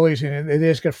at the Phillies and they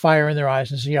just got fire in their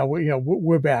eyes and say,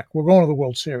 we're back. We're going to the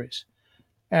World Series,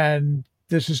 and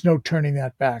this is no turning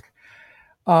that back.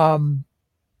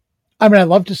 I'd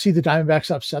love to see the Diamondbacks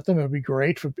upset them. It would be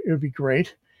great.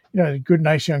 A good,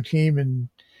 nice young team, and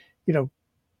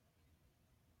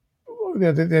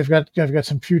they've got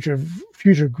some future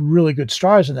really good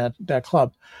stars in that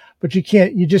club. But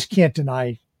you just can't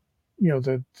deny,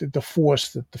 the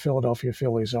force that the Philadelphia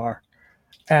Phillies are.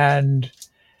 And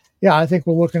I think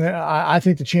we're looking at. I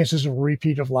think the chances of a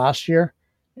repeat of last year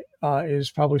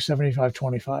is probably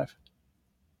 75-25.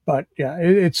 But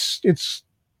it's.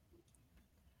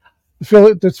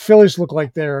 The Phillies look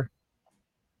like they've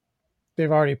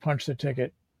already punched the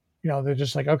ticket. They're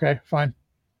just like, okay, fine.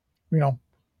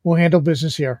 We'll handle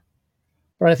business here.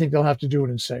 But I think they'll have to do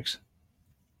it in 6.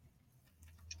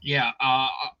 Yeah,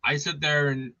 I sit there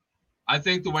and I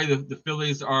think the way the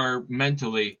Phillies are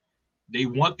mentally, they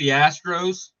want the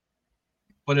Astros,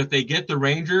 but if they get the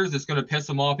Rangers, it's going to piss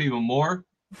them off even more,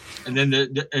 and then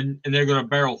they're going to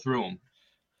barrel through them.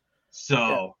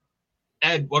 So,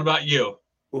 Ed, what about you?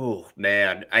 Oh,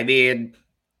 man. I mean,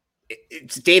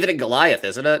 it's David and Goliath,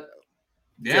 isn't it?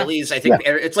 Yeah. Phillies, I think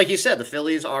it's like you said, the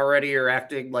Phillies already are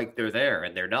acting like they're there,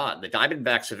 and they're not. The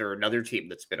Diamondbacks are another team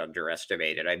that's been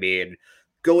underestimated. I mean,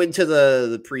 go into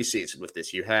the preseason with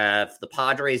this. You have the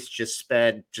Padres just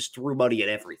threw money at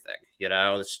everything.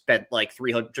 They spent like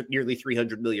nearly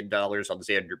 $300 million on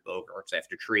Xander Bogaerts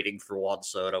after trading for Juan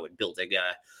Soto and building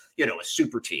a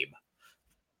super team.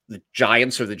 The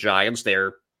Giants are the Giants.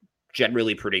 They're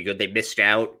generally pretty good. They missed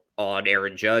out on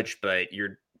Aaron Judge, but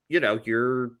you're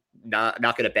not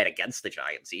going to bet against the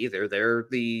Giants either. They're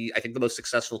I think the most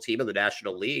successful team in the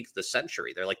National League this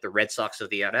century. They're like the Red Sox of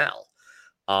the NL.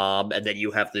 And then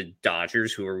you have the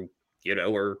Dodgers, who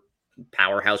are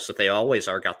powerhouse that they always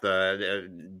are. Got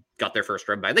their first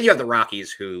run by. And then you have the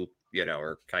Rockies, who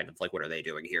are kind of like, what are they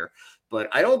doing here? But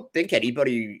I don't think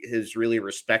anybody has really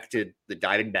respected the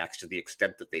Diamondbacks to the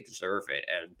extent that they deserve it.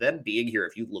 And them being here,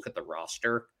 if you look at the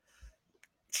roster,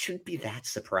 it shouldn't be that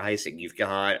surprising. You've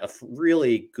got a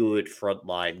really good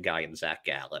frontline guy in Zach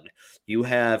Gallen. You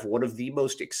have one of the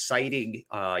most exciting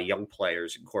young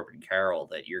players in Corbin Carroll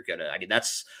that you're gonna. I mean,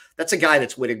 that's a guy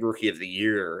that's winning Rookie of the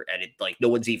Year, and no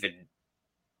one's even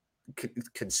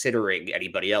considering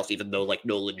anybody else, even though like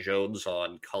Nolan Jones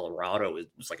on Colorado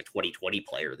was like a 2020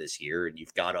 player this year, and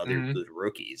you've got other good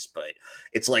rookies, but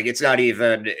it's not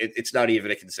even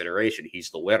a consideration. He's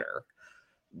the winner.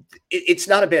 It's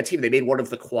not a bad team. They made one of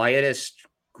the quietest,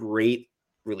 great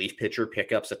relief pitcher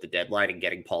pickups at the deadline, and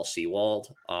getting Paul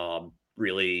Sewald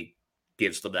really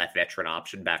gives them that veteran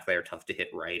option back there, tough to hit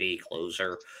righty,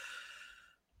 closer.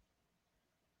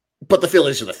 But the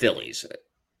Phillies are the Phillies.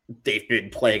 They've been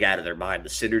playing out of their mind. The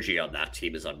synergy on that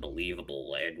team is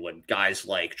unbelievable. And when guys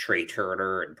like Trey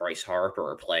Turner and Bryce Harper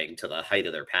are playing to the height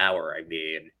of their power, I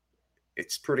mean,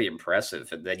 it's pretty impressive.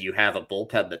 And then you have a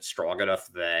bullpen that's strong enough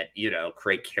that,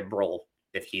 Craig Kimbrell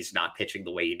if he's not pitching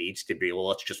the way he needs to be, well,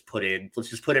 let's just put in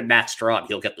Matt Strahm.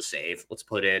 He'll get the save. Let's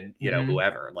put in,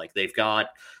 whoever. Like they've got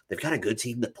a good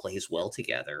team that plays well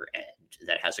together and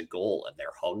that has a goal, and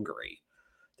they're hungry.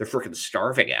 They're freaking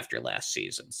starving after last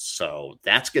season. So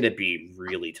that's going to be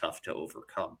really tough to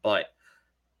overcome. But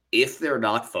if they're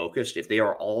not focused, if they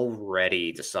are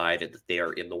already decided that they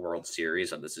are in the World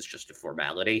Series and this is just a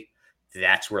formality,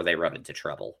 that's where they run into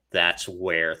trouble. That's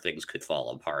where things could fall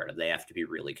apart, and they have to be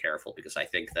really careful, because I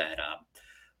think that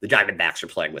the Diamondbacks are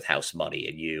playing with house money,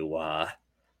 and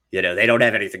they don't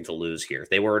have anything to lose here.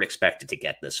 They weren't expected to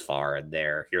get this far, and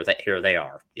here they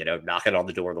are, knocking on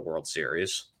the door of the World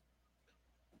Series.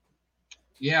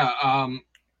 Yeah,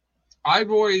 I've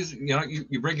always,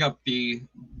 you bring up the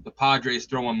Padres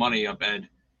throwing money up, Ed,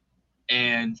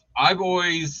 and I've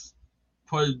always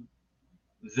put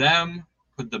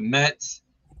the Mets.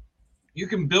 You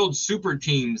can build super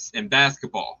teams in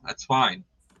basketball. That's fine.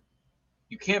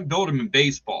 You can't build them in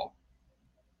baseball.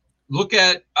 Look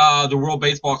at the World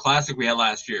Baseball Classic we had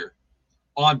last year.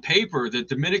 On paper, the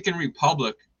Dominican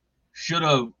Republic should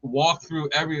have walked through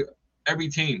every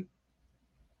team.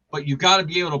 But you got to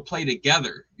be able to play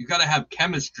together. You got to have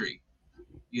chemistry.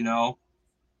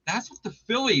 That's what the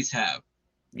Phillies have.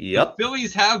 Yep. The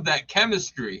Phillies have that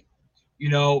chemistry.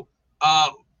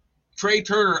 Trey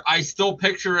Turner, I still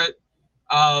picture it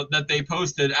that they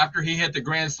posted after he hit the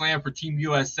grand slam for Team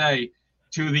USA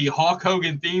to the Hulk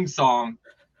Hogan theme song,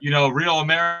 Real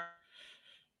America.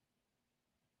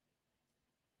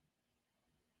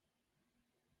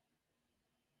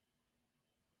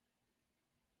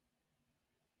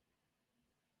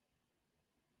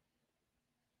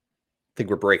 I think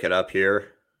we're breaking up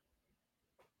here.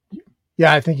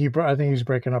 Yeah, I think he's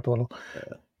breaking up a little.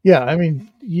 Yeah, I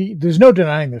mean, there's no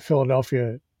denying that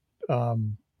Philadelphia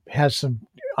has some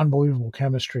unbelievable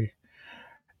chemistry,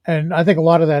 and I think a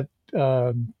lot of that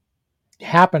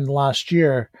happened last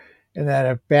year in that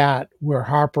at bat where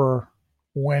Harper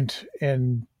went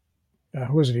and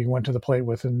he went to the plate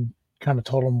with and kind of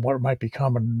told him what might be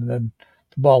coming, and then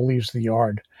the ball leaves the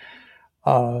yard.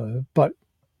 But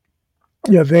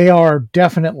yeah, they are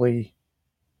definitely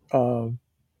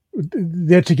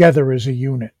they're together as a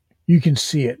unit. You can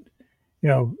see it,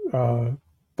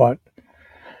 but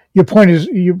your point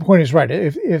is right.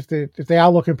 If they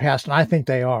are looking past, and I think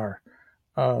they are,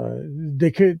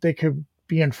 they could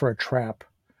be in for a trap.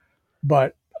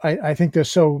 But I think they're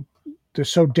so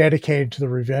dedicated to the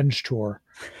revenge tour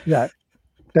that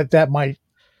might.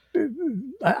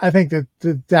 I think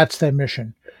that's their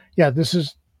mission. Yeah,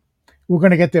 we're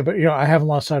going to get there, but I haven't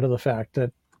lost sight of the fact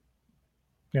that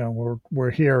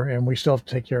we're here and we still have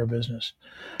to take care of business.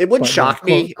 It wouldn't shock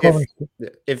me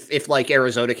if like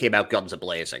Arizona came out guns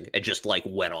a-blazing and just like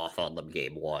went off on them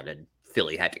game one and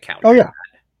Philly had to counter. Oh yeah, that.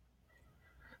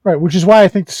 Right. Which is why I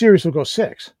think the series will go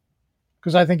 6,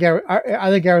 because I think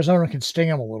Arizona can sting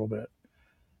them a little bit.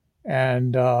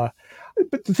 And but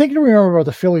the thing to remember about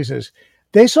the Phillies is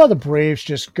they saw the Braves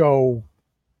just go,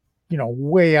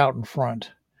 way out in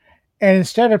front, and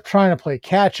instead of trying to play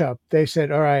catch up, they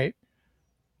said, "All right.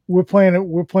 We're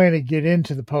playing to get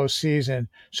into the postseason,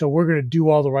 so we're going to do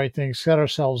all the right things, set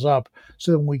ourselves up,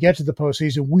 so that when we get to the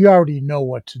postseason, we already know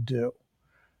what to do."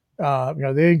 They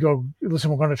didn't go, "Listen,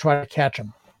 we're going to try to catch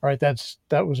them." All right, that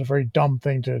was a very dumb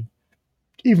thing to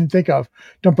even think of.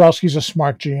 Dombrowski's a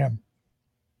smart GM.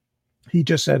 He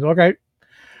just said, "Okay,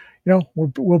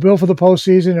 we'll build for the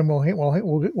postseason, and we'll handle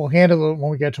it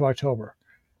when we get to October."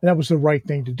 And that was the right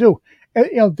thing to do.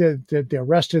 And, they're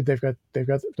rested. They've got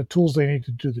the tools they need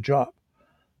to do the job.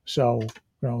 So,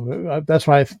 that's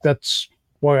why I think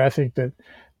that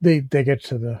they get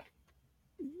to the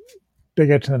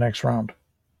next round.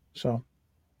 So,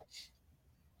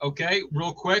 okay,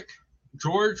 real quick,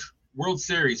 George, World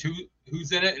Series.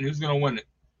 Who's in it and who's going to win it?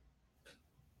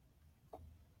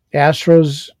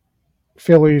 Astros,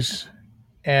 Phillies,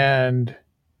 and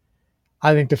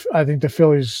I think the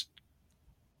Phillies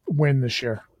win this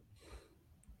year.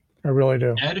 I really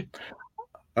do. Ed?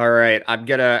 All right, I'm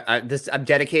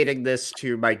dedicating this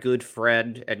to my good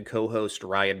friend and co-host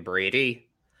Ryan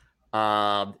Brady.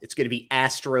 It's gonna be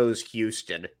Astros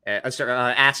Houston.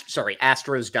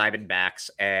 Astros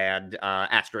Diamondbacks, and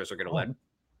Astros are gonna win.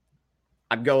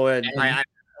 I'm going.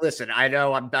 Listen. I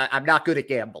know I'm not good at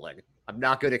gambling.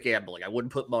 I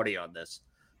wouldn't put money on this,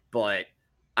 but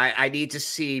I need to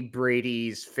see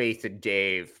Brady's faith in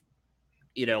Dave.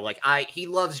 He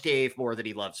loves Dave more than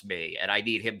he loves me, and I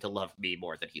need him to love me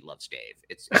more than he loves Dave.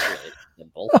 It's really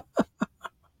simple.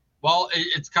 Well,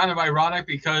 it's kind of ironic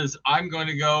because I'm going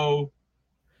to go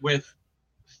with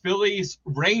Phillies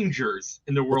Rangers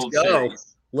in the World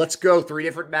Series. Let's go. 3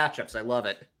 different matchups. I love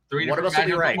it. Three One of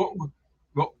different us will be matchups.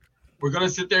 right. We're gonna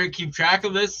sit there and keep track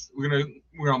of this. We're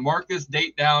gonna mark this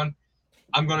date down.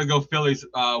 I'm gonna go Phillies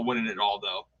winning it all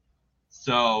though.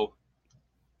 So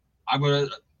I'm gonna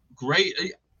great.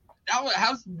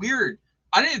 How's weird.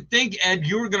 I didn't think, Ed,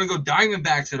 you were gonna go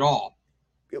Diamondbacks at all.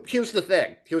 Here's the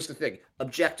thing.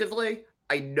 Objectively,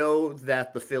 I know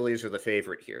that the Phillies are the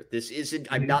favorite here.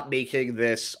 I'm not making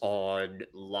this on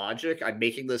logic. I'm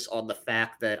making this on the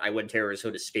fact that I went to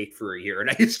Arizona State for a year and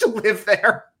I used to live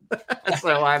there.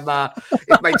 So I'm,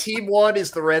 if my team 1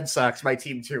 is the Red Sox, my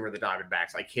team 2 are the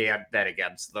Diamondbacks. I can't bet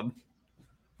against them.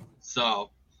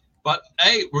 So, but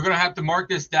hey, we're going to have to mark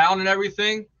this down and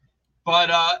everything. But,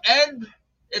 Ed,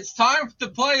 it's time to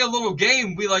play a little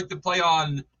game we like to play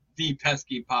on the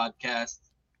Pesky Podcast.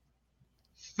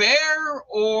 Fair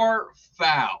or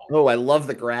foul? Oh, I love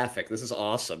the graphic. This is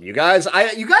awesome. You guys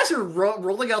are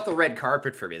rolling out the red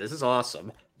carpet for me. This is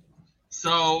awesome.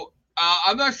 So,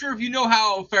 I'm not sure if you know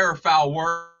how fair or foul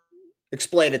works.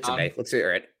 Explain it to me. Let's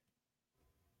hear it.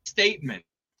 Statement.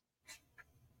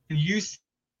 You say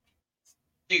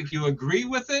if you agree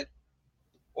with it,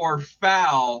 or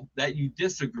foul that you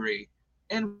disagree.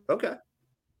 And okay.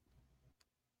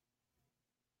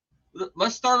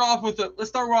 Let's start off with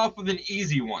an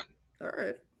easy one. All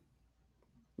right.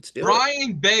 Let's do it.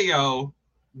 Brian Bayo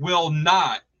will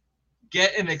not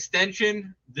get an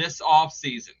extension this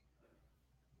offseason.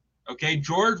 Okay,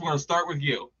 George, we're going to start with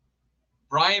you.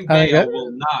 Brian Bayo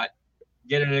will not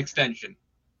get an extension.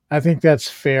 I think that's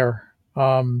fair.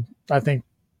 I think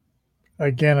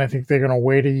they're going to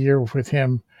wait a year with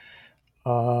him.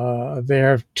 They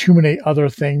have too many other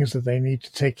things that they need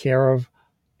to take care of.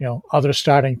 Other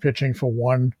starting pitching for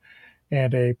 1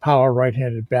 and a power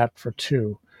right-handed bat for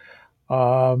 2.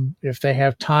 If they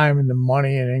have time and the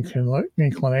money and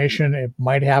inclination, it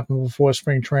might happen before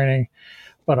spring training,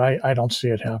 but I don't see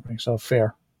it happening. So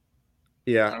fair.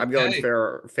 Yeah, okay. I'm going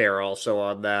fair also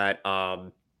on that.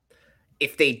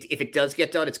 If it does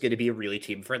get done, it's going to be a really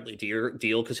team-friendly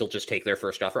deal because he'll just take their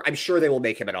first offer. I'm sure they will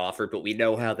make him an offer, but we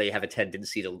know how they have a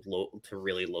tendency to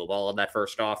really lowball on that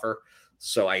first offer.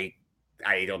 So I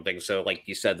don't think so. Like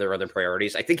you said, there are other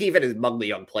priorities. I think even among the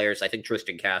young players, I think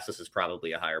Tristan Cassis is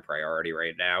probably a higher priority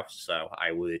right now. So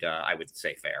I would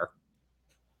say fair.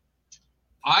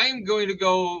 I'm going to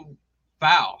go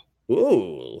foul.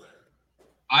 Ooh.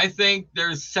 I think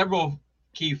there's several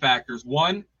key factors.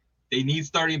 1, they need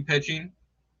starting pitching.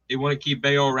 They want to keep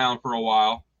Bayo around for a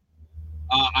while.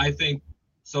 I think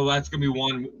so. That's going to be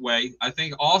one way. I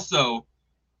think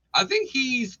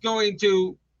he's going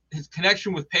to. His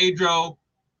connection with Pedro,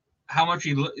 how much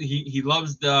he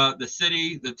loves the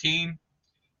city, the team.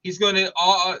 He's going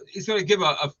to give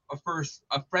a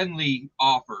friendly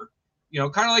offer, kind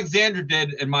of like Xander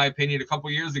did, in my opinion, a couple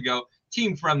years ago.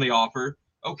 Team friendly offer.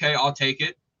 Okay, I'll take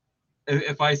it.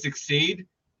 If I succeed,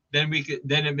 then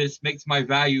it makes my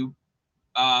value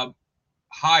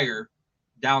higher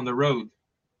down the road,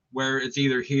 where it's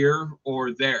either here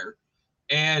or there.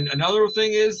 And another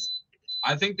thing is,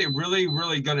 I think they're really,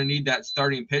 really going to need that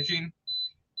starting pitching.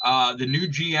 The new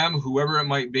GM, whoever it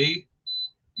might be,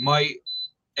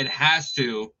 has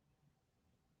to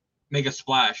make a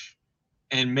splash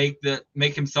and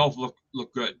make himself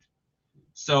look good.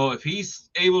 So if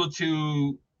he's able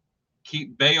to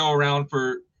keep Bayo around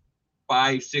for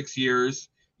 5-6 years,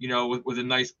 with a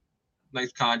nice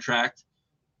contract,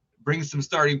 bring some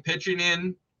starting pitching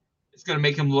in, it's going to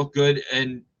make him look good.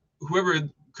 And whoever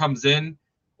comes in,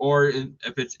 or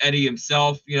if it's Eddie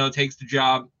himself, takes the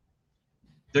job,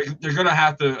 they're going to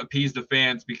have to appease the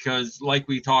fans because, like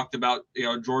we talked about,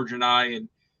 George and I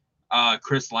and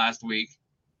Chris last week,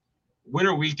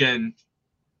 winter weekend,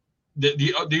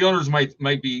 the owners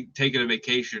might be taking a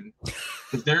vacation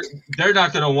because they're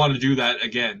not going to want to do that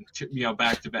again,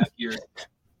 back to back years.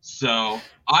 So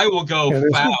I will go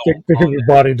foul. There could be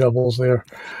body doubles there.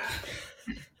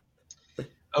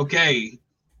 Okay,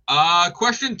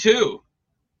 question 2.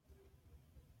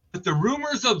 With the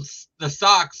rumors of the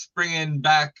Sox bringing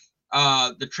back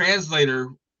the translator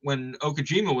when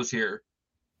Okajima was here,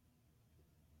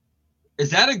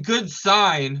 is that a good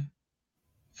sign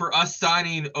for us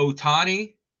signing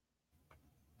Ohtani?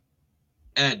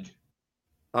 Ed?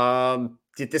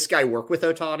 Did this guy work with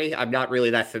Ohtani? I'm not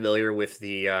really that familiar with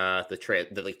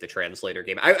the translator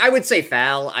game. I would say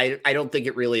foul. I don't think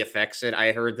it really affects it.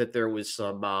 I heard that there was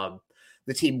some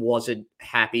the team wasn't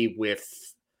happy with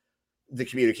the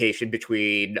communication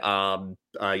between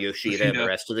Yoshida and the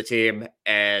rest of the team.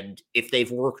 And if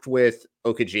they've worked with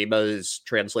Okajima's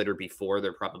translator before,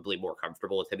 they're probably more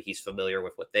comfortable with him. He's familiar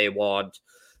with what they want.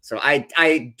 So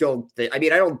I don't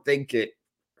think it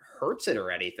hurts it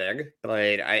or anything,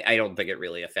 but I don't think it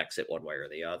really affects it one way or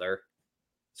the other.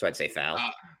 So I'd say foul.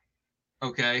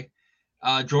 Okay.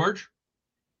 George?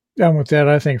 And with that,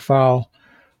 I think foul.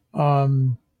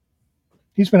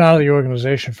 He's been out of the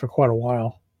organization for quite a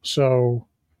while. So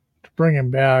to bring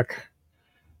him back,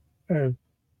 who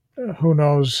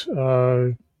knows?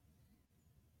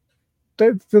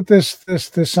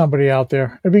 There's somebody out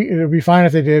there. It'd be fine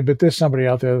if they did, but there's somebody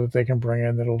out there that they can bring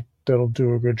in that'll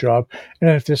do a good job.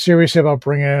 And if they're serious about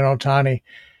bringing in Ohtani,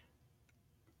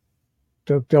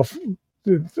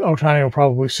 Ohtani will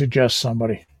probably suggest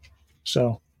somebody.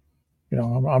 So,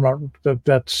 I'm not.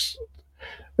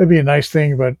 That'd be a nice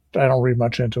thing, but I don't read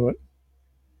much into it.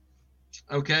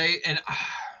 Okay, and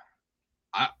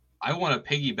I want to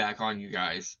piggyback on you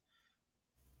guys.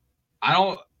 I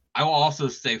will also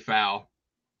say foul,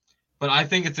 but I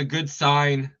think it's a good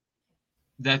sign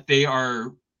that they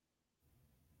are,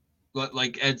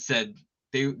 like Ed said,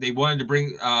 they wanted to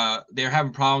bring. They're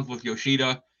having problems with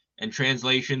Yoshida and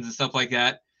translations and stuff like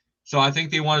that. So I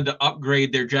think they wanted to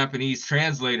upgrade their Japanese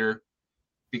translator,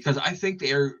 because I think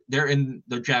they're in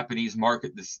the Japanese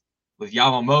market with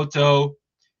Yamamoto.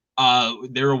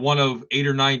 They're one of 8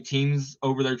 or 9 teams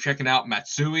over there checking out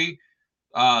Matsui,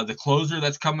 the closer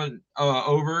that's coming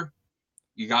over.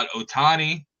 You got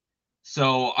Ohtani.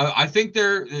 So I think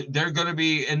they're going to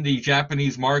be in the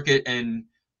Japanese market, and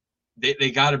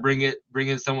they got to bring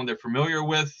in someone they're familiar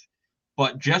with.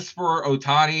 But just for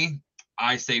Ohtani,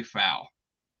 I say foul.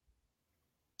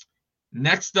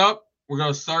 Next up, we're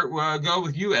going to go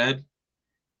with you, Ed.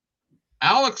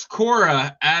 Alex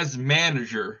Cora as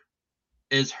manager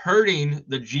is hurting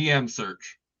the GM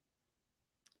search.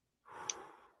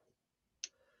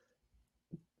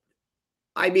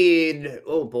 I mean,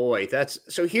 oh boy,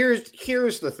 so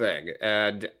here's the thing,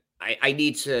 and I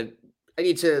need to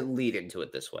lead into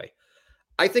it this way.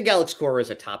 I think Alex Cora is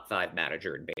a top 5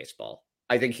 manager in baseball.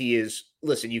 I think he is.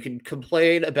 Listen, you can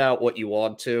complain about what you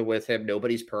want to with him.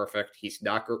 Nobody's perfect. He's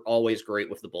not always great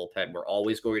with the bullpen. We're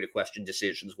always going to question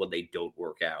decisions when they don't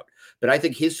work out. But I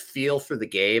think his feel for the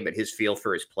game and his feel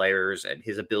for his players and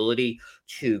his ability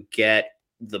to get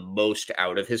the most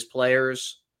out of his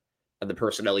players and the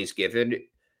personnel he's given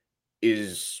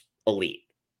is elite.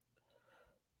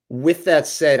 With that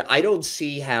said, I don't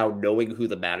see how knowing who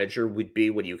the manager would be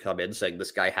when you come in saying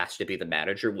this guy has to be the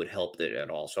manager would help it at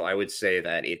all. So I would say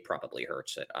that it probably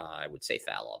hurts it. I would say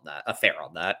foul on that, fair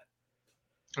on that.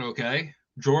 Okay.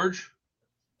 George?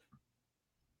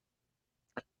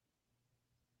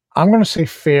 I'm going to say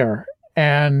fair.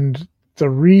 And the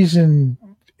reason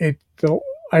I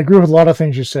agree with a lot of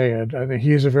things you say, Ed. I think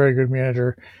he is a very good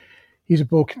manager. He's a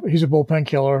bullpen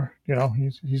killer.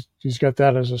 He's got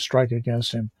that as a strike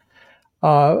against him.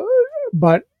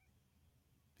 But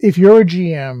if you're a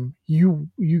GM, you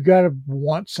got to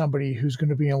want somebody who's going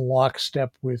to be in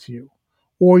lockstep with you,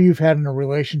 or you've had in a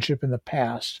relationship in the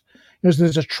past. There's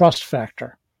a trust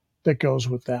factor that goes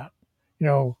with that.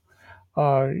 You're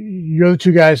the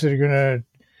two guys that are going to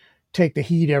take the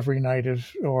heat every night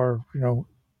if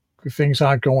things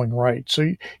aren't going right. So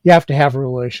you have to have a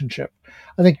relationship.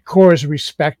 I think Cora is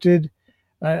respected.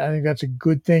 I think that's a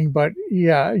good thing, but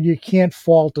yeah, you can't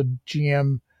fault a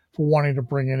GM for wanting to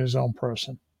bring in his own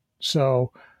person.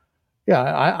 So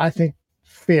yeah, I think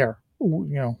fair,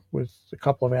 with a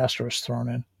couple of asterisks thrown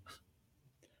in.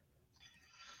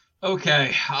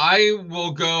 Okay, I'm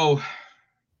going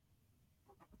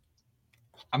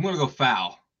to go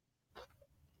foul.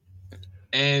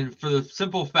 And for the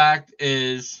simple fact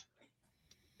is,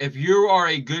 if you are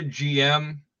a good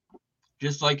GM,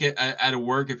 just like at a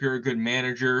work, if you're a good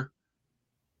manager,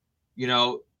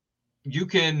 you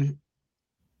can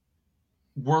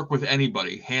work with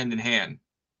anybody hand in hand.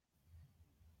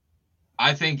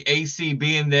 I think AC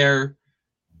being there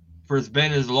for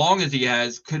as long as he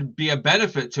has could be a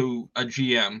benefit to a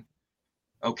GM.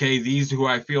 Okay, these who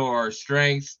I feel are our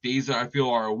strengths, these I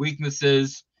feel are our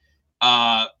weaknesses.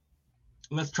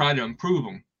 Let's try to improve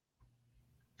them.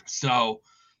 So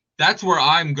that's where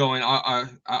I'm going.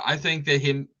 I think that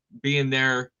him being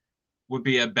there would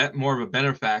be more of a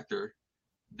benefactor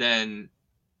than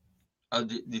a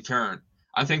deterrent.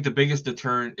 I think the biggest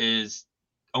deterrent is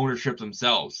ownership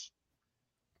themselves.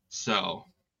 So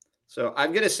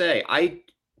I'm going to say I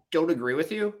don't agree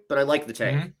with you, but I like the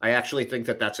take. Mm-hmm. I actually think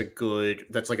that's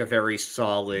like a very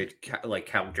solid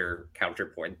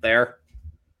counterpoint there.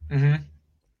 Mm-hmm.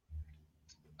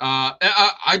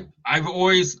 I've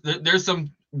always, there's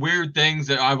some weird things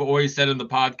that I've always said in the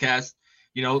podcast,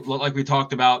 like we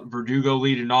talked about Verdugo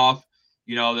leading off,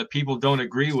 that people don't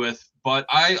agree with, but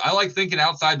I like thinking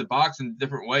outside the box in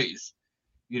different ways,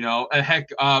 heck,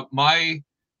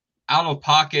 out of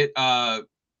pocket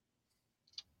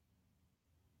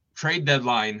trade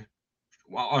deadline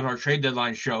on our trade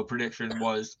deadline show prediction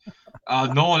was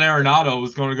Nolan Arenado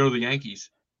was going to go to the Yankees.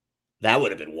 That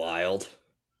would have been wild.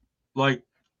 Like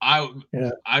I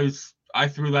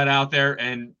threw that out there,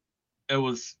 and it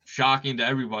was shocking to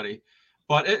everybody.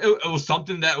 But it was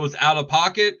something that was out of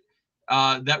pocket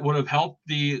that would have helped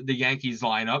the Yankees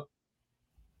lineup.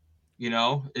 You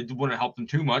know, it wouldn't have helped them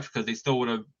too much because they still would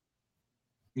have,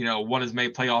 won as many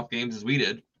playoff games as we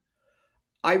did.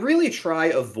 I really try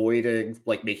avoiding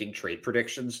like making trade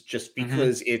predictions just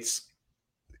because it's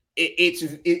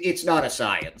not a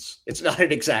science. It's not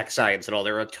an exact science at all.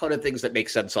 There are a ton of things that make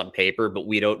sense on paper, but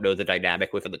we don't know the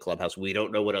dynamic within the clubhouse. We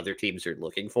don't know what other teams are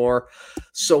looking for.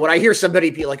 So when I hear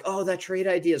somebody be like, "Oh, that trade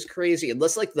idea is crazy,"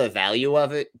 unless like the value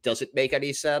of it doesn't make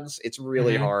any sense, it's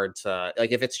really hard to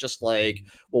like. If it's just like,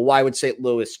 well, why would St.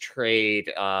 Louis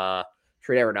trade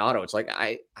Arenado? It's like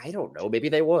I don't know. Maybe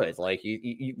they would. Like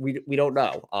we don't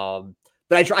know.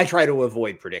 But I try to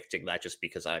avoid predicting that just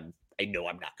because I know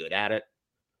I'm not good at it.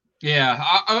 Yeah,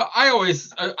 I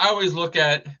always look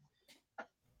at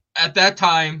that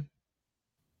time.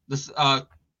 This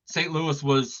St. Louis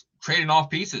was trading off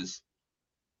pieces.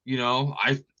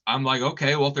 I'm like,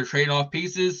 okay, well, if they're trading off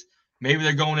pieces, maybe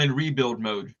they're going in rebuild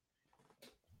mode.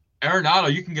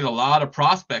 Arenado, you can get a lot of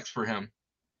prospects for him.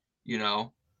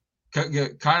 Kind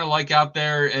of like out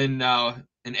there in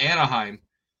Anaheim.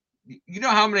 You know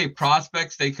how many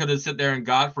prospects they could have sit there and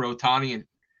got for Ohtani and.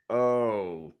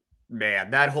 Oh.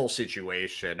 Man, that whole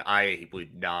situation, I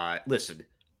would not listen.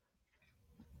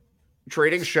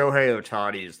 Trading Shohei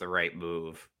Ohtani is the right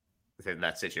move within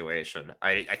that situation.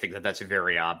 I think that's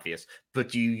very obvious. But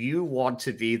do you want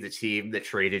to be the team that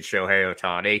traded Shohei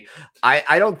Ohtani?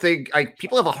 I don't think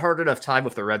people have a hard enough time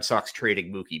with the Red Sox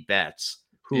trading Mookie Betts,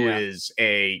 who is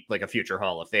a future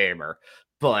Hall of Famer.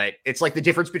 But it's like the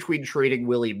difference between trading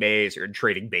Willie Mays or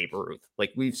trading Babe Ruth.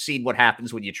 Like we've seen what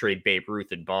happens when you trade Babe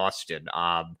Ruth in Boston.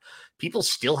 People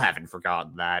still haven't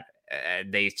forgotten that.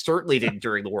 And they certainly didn't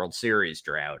during the World Series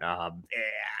drought.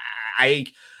 I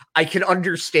can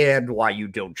understand why you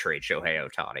don't trade Shohei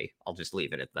Ohtani. I'll just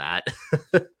leave it at that.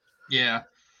 Yeah.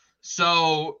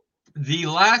 So the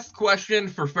last question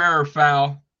for Fair or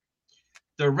Foul.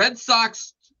 The Red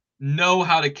Sox know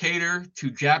how to cater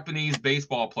to Japanese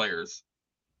baseball players.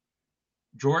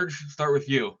 George, start with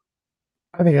you.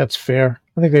 I think that's fair.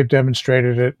 I think they've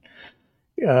demonstrated it,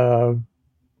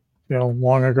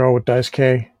 long ago with Dice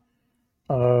K.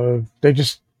 They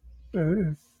just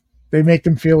they make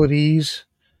them feel at ease.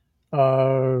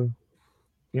 Going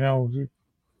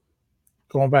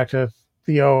back to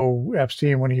Theo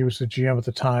Epstein when he was the GM at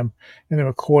the time, and they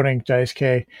were courting Dice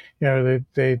K. He went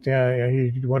to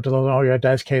the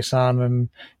Dice K-san, and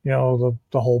the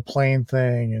whole plane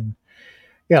thing, and.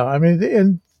 Yeah, I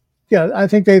mean, I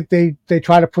think they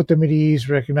try to put them at ease,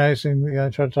 recognizing,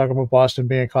 try to talk about Boston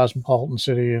being a cosmopolitan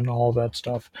city and all that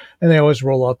stuff. And they always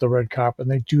roll out the red carpet and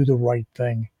they do the right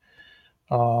thing.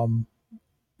 So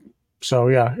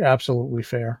yeah, absolutely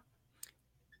fair.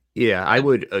 Yeah, I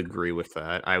would agree with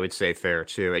that. I would say fair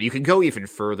too. And you can go even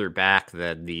further back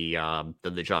than the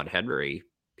John Henry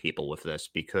people with this,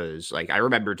 because like I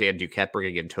remember Dan Duquette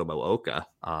bringing in Tomooka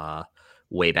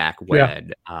way back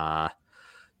when. Yeah.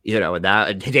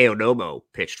 And Hideo Nomo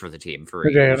pitched for the team for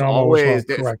years. Always,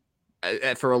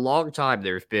 for a long time,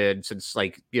 there's been, since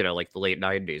the late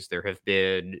 90s, there have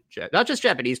been not just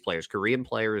Japanese players, Korean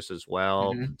players as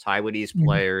well, Taiwanese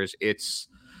players.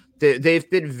 They've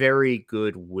been very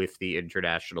good with the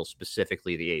international,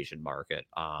 specifically the Asian market,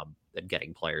 and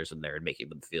getting players in there and making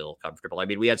them feel comfortable. I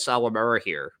mean, we had Sawamura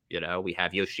here, we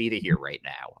have Yoshida here right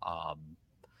now.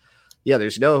 Yeah,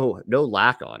 there's no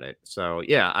lack on it. So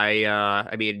yeah,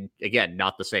 I mean, again,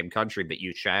 not the same country, but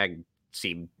Yu Chang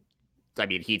seemed. I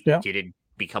mean, he didn't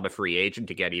become a free agent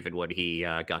again, even when he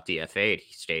got DFA'd.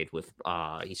 He stayed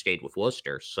with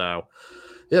Worcester. So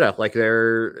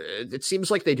it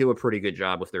seems like they do a pretty good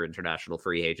job with their international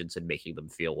free agents and making them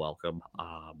feel welcome.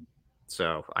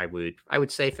 So I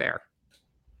would say fair.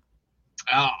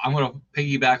 I'm going to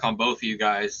piggyback on both of you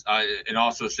guys and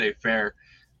also say fair.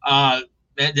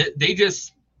 They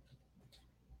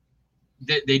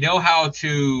know how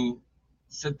to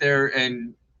sit there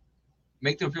and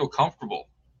make them feel comfortable.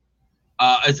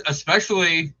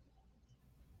 Especially,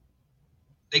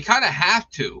 they kind of have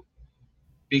to,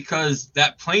 because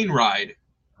that plane ride,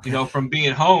 from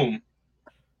being home,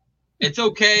 it's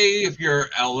okay if you're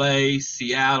LA,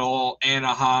 Seattle,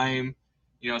 Anaheim,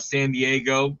 San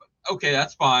Diego. Okay,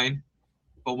 that's fine.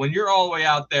 But when you're all the way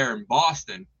out there in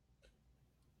Boston,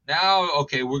 now,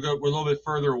 okay, we're a little bit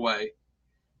further away.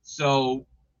 So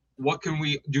what can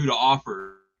we do to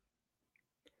offer?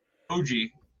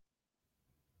 Oji,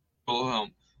 that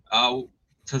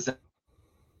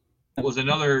was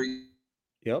another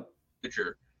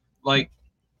pitcher. Like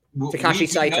Takashi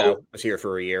Saito was here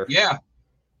for a year. Yeah,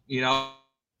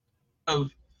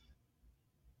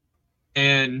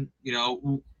 and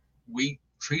we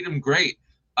treat him great.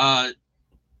 So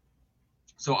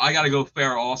I got to go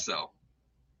fair also.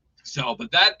 So, but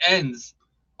that ends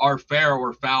our fair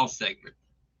or foul segment.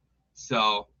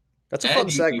 So that's a fun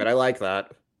segment. I like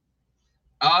that.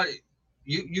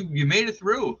 You made it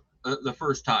through the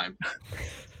first time.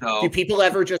 So, do people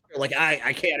ever just like,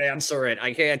 I can't answer it.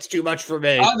 I can't. It's too much for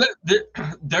me.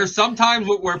 There's some times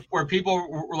where people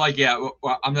were like, yeah,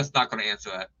 well, I'm just not going to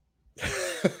answer that.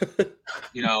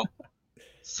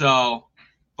 So,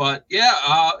 but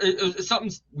yeah, it's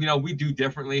something we do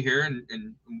differently here, and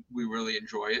we really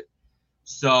enjoy it.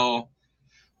 So,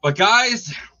 but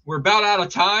guys, we're about out of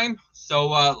time.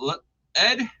 So,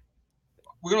 Ed,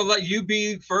 we're gonna let you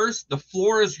be first. The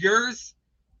floor is yours.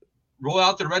 Roll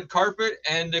out the red carpet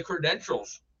and the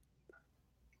credentials.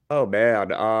 Oh man,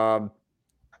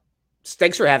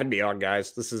 thanks for having me on,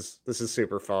 guys. This is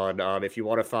super fun. If you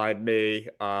want to find me,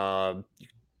 follow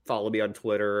me on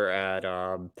Twitter at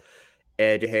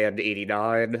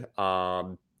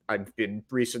edhand89. I've been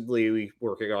recently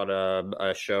working on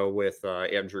a show with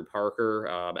Andrew Parker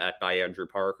at By Andrew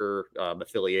Parker,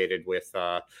 affiliated with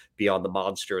Beyond the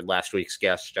Monster and last week's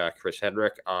guest, Chris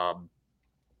Henrik.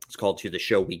 It's called To the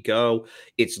Show We Go.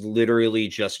 It's literally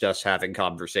just us having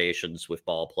conversations with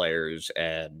ball players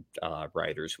and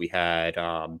writers. We had,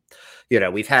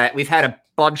 we've had a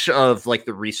bunch of like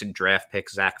the recent draft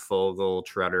picks. Zach Fogel,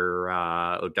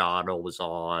 Tretter O'Donnell was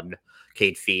on.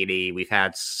 Cade Feeney. We've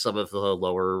had some of the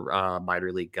lower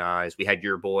minor league guys. We had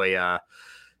your boy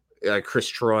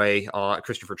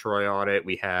Christopher Troy on it.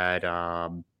 We had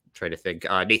trying to think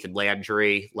Nathan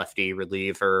Landry, lefty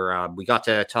reliever. We got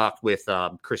to talk with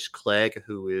Chris Clegg,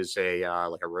 who is a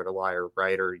RotoWire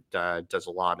writer. Does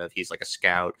a lot of. He's like a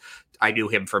scout. I knew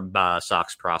him from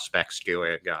Sox Prospects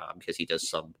doing because he does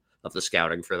some of the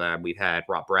scouting for them. We've had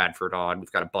Rob Bradford on.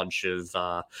 We've got a bunch of,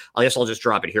 I guess I'll just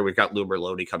drop it here. We've got Lou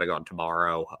Merloni coming on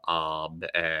tomorrow.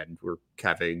 And we're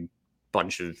having a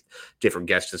bunch of different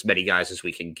guests, as many guys as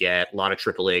we can get. A lot of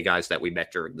AAA guys that we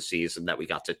met during the season that we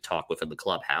got to talk with in the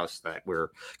clubhouse that we're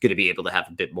going to be able to have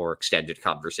a bit more extended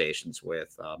conversations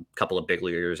with. A couple of big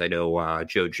leaguers. I know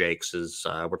Joe Jakes is,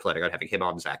 we're planning on having him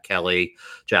on. Zach Kelly,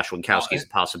 Josh Winkowski's a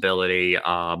possibility.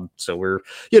 So we're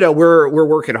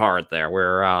working hard there.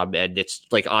 We're, and it's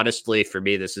like, honestly, for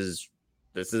me, this is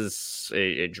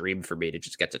a dream for me to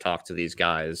just get to talk to these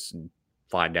guys and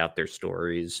find out their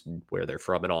stories and where they're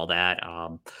from and all that.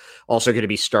 Also going to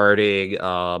be starting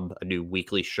a new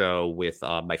weekly show with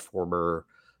my former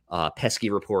Pesky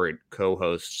Report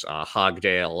co-hosts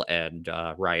Hogdale and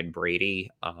Ryan Brady.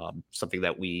 Something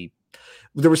that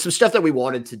there was some stuff that we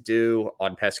wanted to do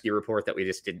on Pesky Report that we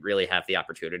just didn't really have the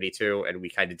opportunity to. And we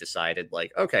kind of decided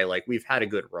like, okay, like we've had a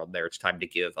good run there. It's time to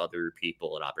give other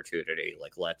people an opportunity.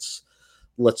 Like, let's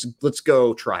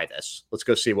go try this. Let's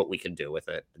go see what we can do with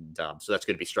it. And so that's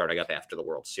going to be starting up after the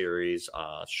World Series.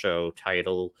 Show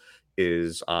title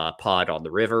is Pod on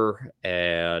the River.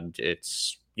 And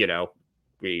it's,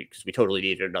 because we totally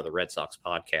needed another Red Sox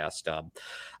podcast.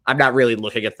 I'm not really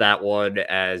looking at that one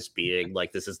as being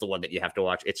like, this is the one that you have to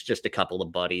watch. It's just a couple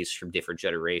of buddies from different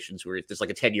generations where there's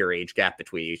like a 10-year age gap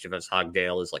between each of us.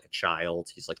 Hogdale is like a child.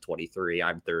 He's like 23.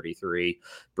 I'm 33.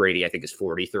 Brady, I think, is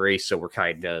 43. So we're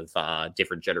kind of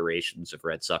different generations of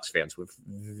Red Sox fans with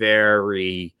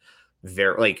very,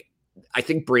 very, like, I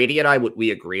think Brady and I, what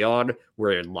we agree on,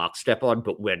 we're in lockstep on,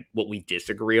 but what we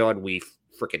disagree on, we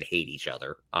freaking hate each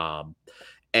other.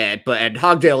 And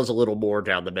Hogdale is a little more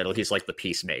down the middle. He's like the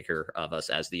peacemaker of us,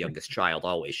 as the youngest child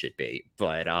always should be.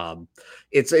 But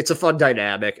it's a fun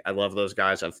dynamic. I love those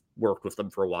guys. I've worked with them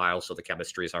for a while, so the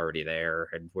chemistry is already there,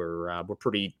 and we're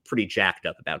pretty jacked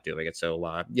up about doing it.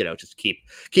 So just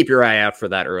keep your eye out for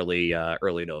that early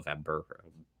November.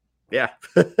 Yeah.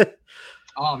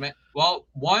 Oh man. Well,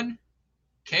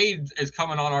 Cade is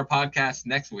coming on our podcast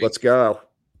next week. Let's go.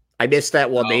 I missed that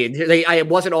one. I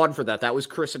wasn't on for that. That was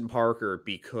Chris and Parker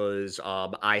because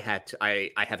I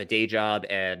have a day job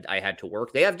and I had to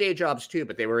work. They have day jobs too,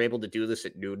 but they were able to do this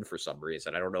at noon for some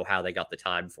reason. I don't know how they got the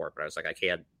time for it, but I was like, I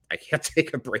can't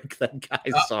take a break then,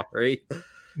 guys. Sorry.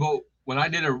 Well, when I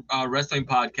did a wrestling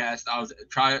podcast, I was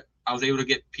able to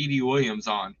get PD Williams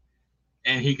on,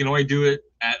 and he can only do it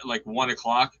at like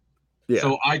 1:00. Yeah.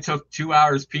 So I took 2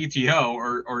 hours PTO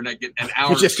or get an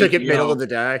hour. You just PTO. Took it middle of the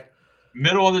day.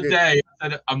 I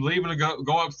said, I'm leaving to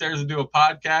go upstairs and do a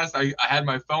podcast. I had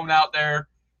my phone out there,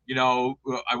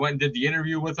 I went and did the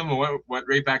interview with them and went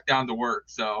right back down to work.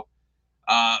 So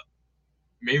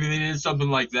maybe they did something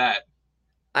like that.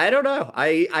 I don't know.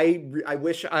 I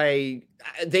wish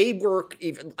they work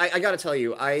even. I got to tell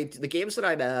you, the games that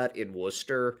I'm at in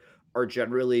Worcester are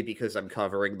generally because I'm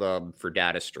covering them for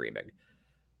data streaming.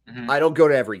 Mm-hmm. I don't go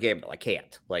to every game though. I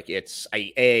can't. Like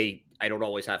I don't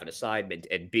always have an assignment,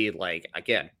 and B, like,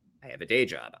 again, I have a day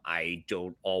job. I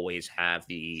don't always have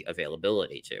the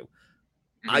availability to.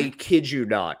 Mm-hmm. I kid you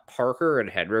not. Parker and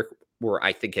Henrik were,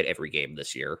 I think, at every game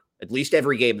this year. At least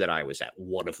every game that I was at,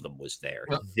 one of them was there.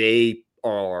 Well, they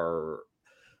are.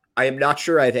 I am not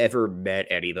sure I've ever met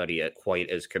anybody quite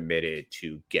as committed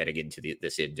to getting into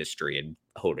this industry and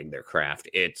honing their craft.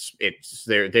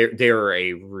 They're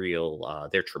a real.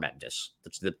 They're tremendous.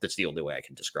 That's the only way I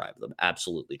can describe them.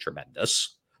 Absolutely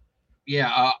tremendous.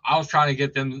 Yeah, I was trying to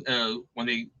get them when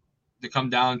they come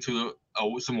down to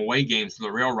some away games to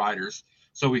the Rail Riders,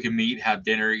 so we can meet, have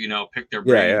dinner, pick their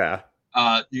brain.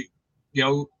 Yeah.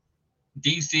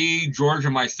 DC, George,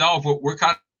 and myself, we're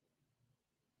kind of.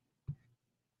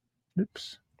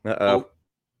 Oops.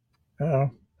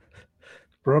 Uh-oh.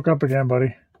 Broke up again,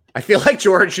 buddy. I feel like,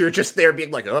 George, you're just there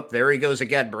being like, oh, there he goes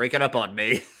again, breaking up on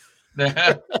me.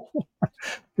 Yeah,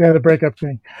 the breakup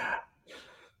thing.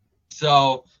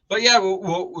 So, but yeah,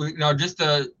 we'll just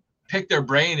to pick their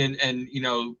brain and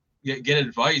get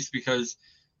advice, because,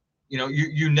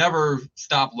 you never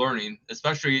stop learning,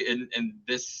 especially in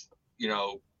this,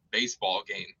 baseball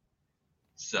game.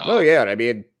 So. Oh yeah, I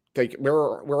mean, like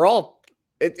we're all.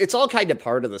 It's all kind of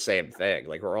part of the same thing.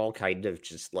 Like, we're all kind of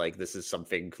just like, this is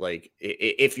something like,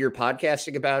 if you're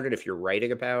podcasting about it, if you're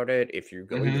writing about it, if you're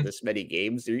going to this many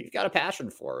games, you've got a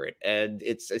passion for it. And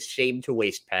it's a shame to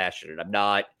waste passion. And I'm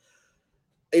not,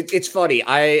 it's funny.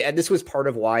 And this was part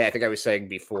of why I think I was saying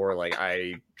before, like,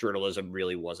 journalism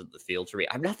really wasn't the field for me.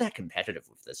 I'm not that competitive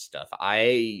with this stuff.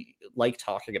 I like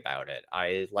talking about it.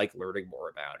 I like learning more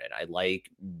about it. I like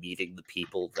meeting the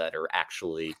people that are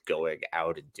actually going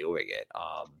out and doing it.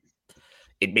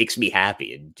 It makes me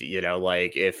happy. And,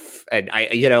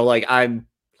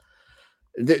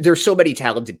 there's so many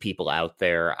talented people out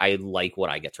there. I like what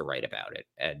I get to write about it,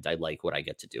 and I like what I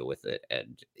get to do with it.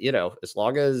 And, as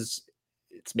long as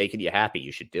it's making you happy,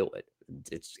 you should do it.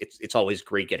 It's always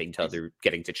great getting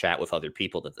to chat with other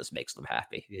people that this makes them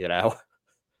happy,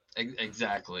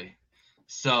 Exactly.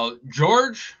 So,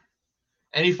 George,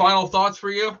 any final thoughts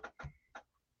for you?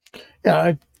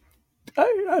 Yeah,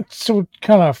 I so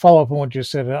kind of follow up on what you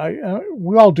said.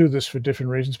 We all do this for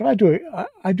different reasons, but I do it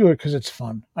because it's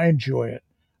fun. I enjoy it.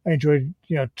 I enjoy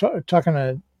talking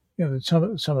to some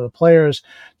of the players,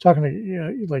 talking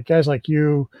to like guys like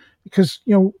you, because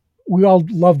we all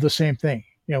love the same thing.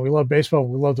 We love baseball.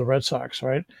 We love the Red Sox,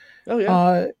 right? Oh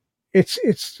yeah.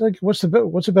 It's like, what's a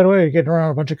better way of getting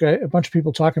around a bunch of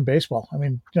people talking baseball? I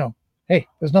mean, hey,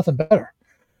 there's nothing better.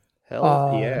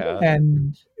 Hell yeah.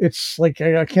 And it's like,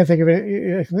 I can't think of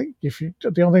it. I think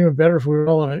the only thing would be better if we were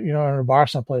all in a bar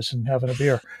someplace and having a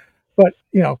beer, but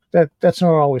that's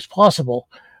not always possible.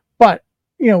 But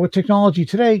with technology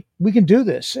today, we can do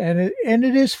this, and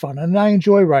it is fun, and I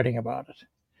enjoy writing about it.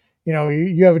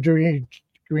 You have a degree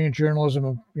in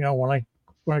journalism. When I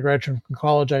graduated from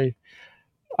college, I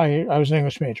was an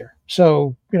English major.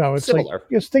 So, it's similar.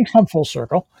 Like, things come full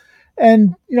circle,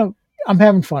 and, I'm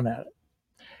having fun at it.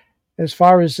 As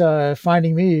far as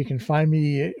finding me, you can find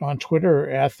me on Twitter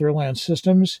at Thurland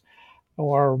Systems,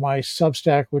 or my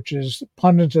Substack, which is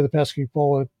Pundit to the Pesky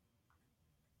Poll,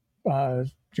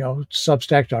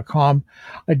 Substack.com.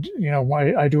 I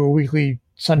do a weekly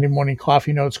Sunday morning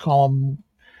coffee notes column,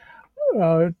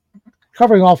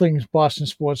 covering all things Boston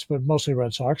sports, but mostly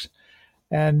Red Sox.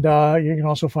 And you can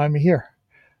also find me here.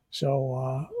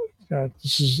 So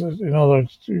this is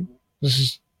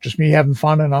just me having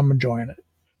fun, and I'm enjoying it.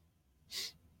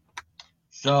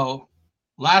 So,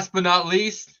 last but not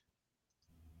least,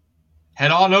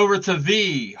 head on over to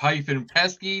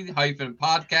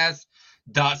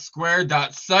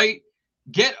the-pesky-podcast.square.site.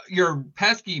 Get your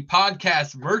Pesky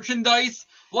Podcast merchandise,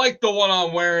 like the one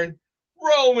I'm wearing,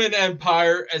 Roman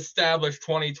Empire Established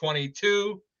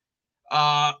 2022.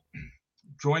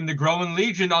 Join the growing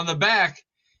legion on the back.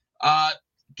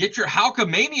 Get your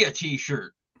Hulkamania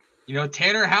t-shirt.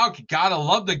 Tanner Houck, gotta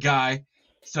love the guy.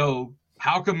 So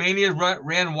Hulkamania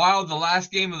ran wild the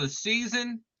last game of the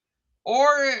season. Or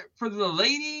for the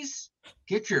ladies,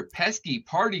 get your Pesky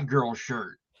Party Girl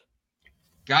shirt.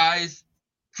 Guys,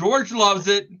 George loves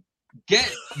it.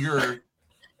 Get your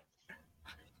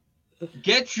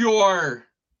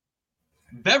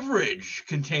beverage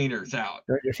containers out.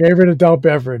 Your favorite adult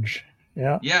beverage.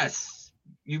 Yeah. Yes.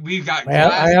 We've got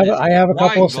glasses. I have a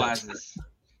couple of glasses.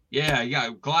 Yeah, you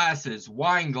got glasses,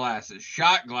 wine glasses,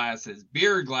 shot glasses,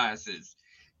 beer glasses.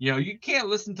 You know, you can't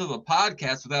listen to the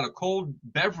podcast without a cold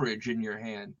beverage in your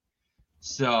hand.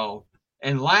 So,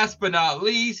 and last but not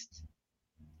least,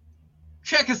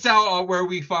 check us out where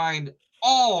we find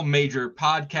all major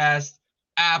podcasts,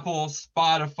 Apple,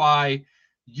 Spotify,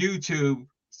 YouTube.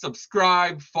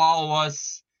 Subscribe, follow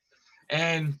us.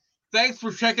 And thanks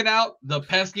for checking out the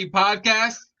Pesky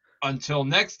Podcast. Until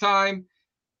next time,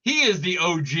 he is the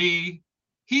OG.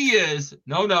 He is,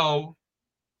 no,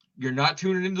 you're not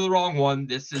tuning into the wrong one.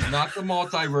 This is not the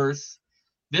Multiverse.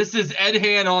 This is Ed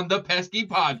Han on the Pesky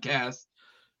Podcast.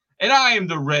 And I am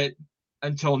the Ritt.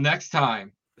 Until next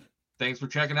time, thanks for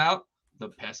checking out the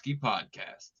Pesky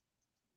Podcast.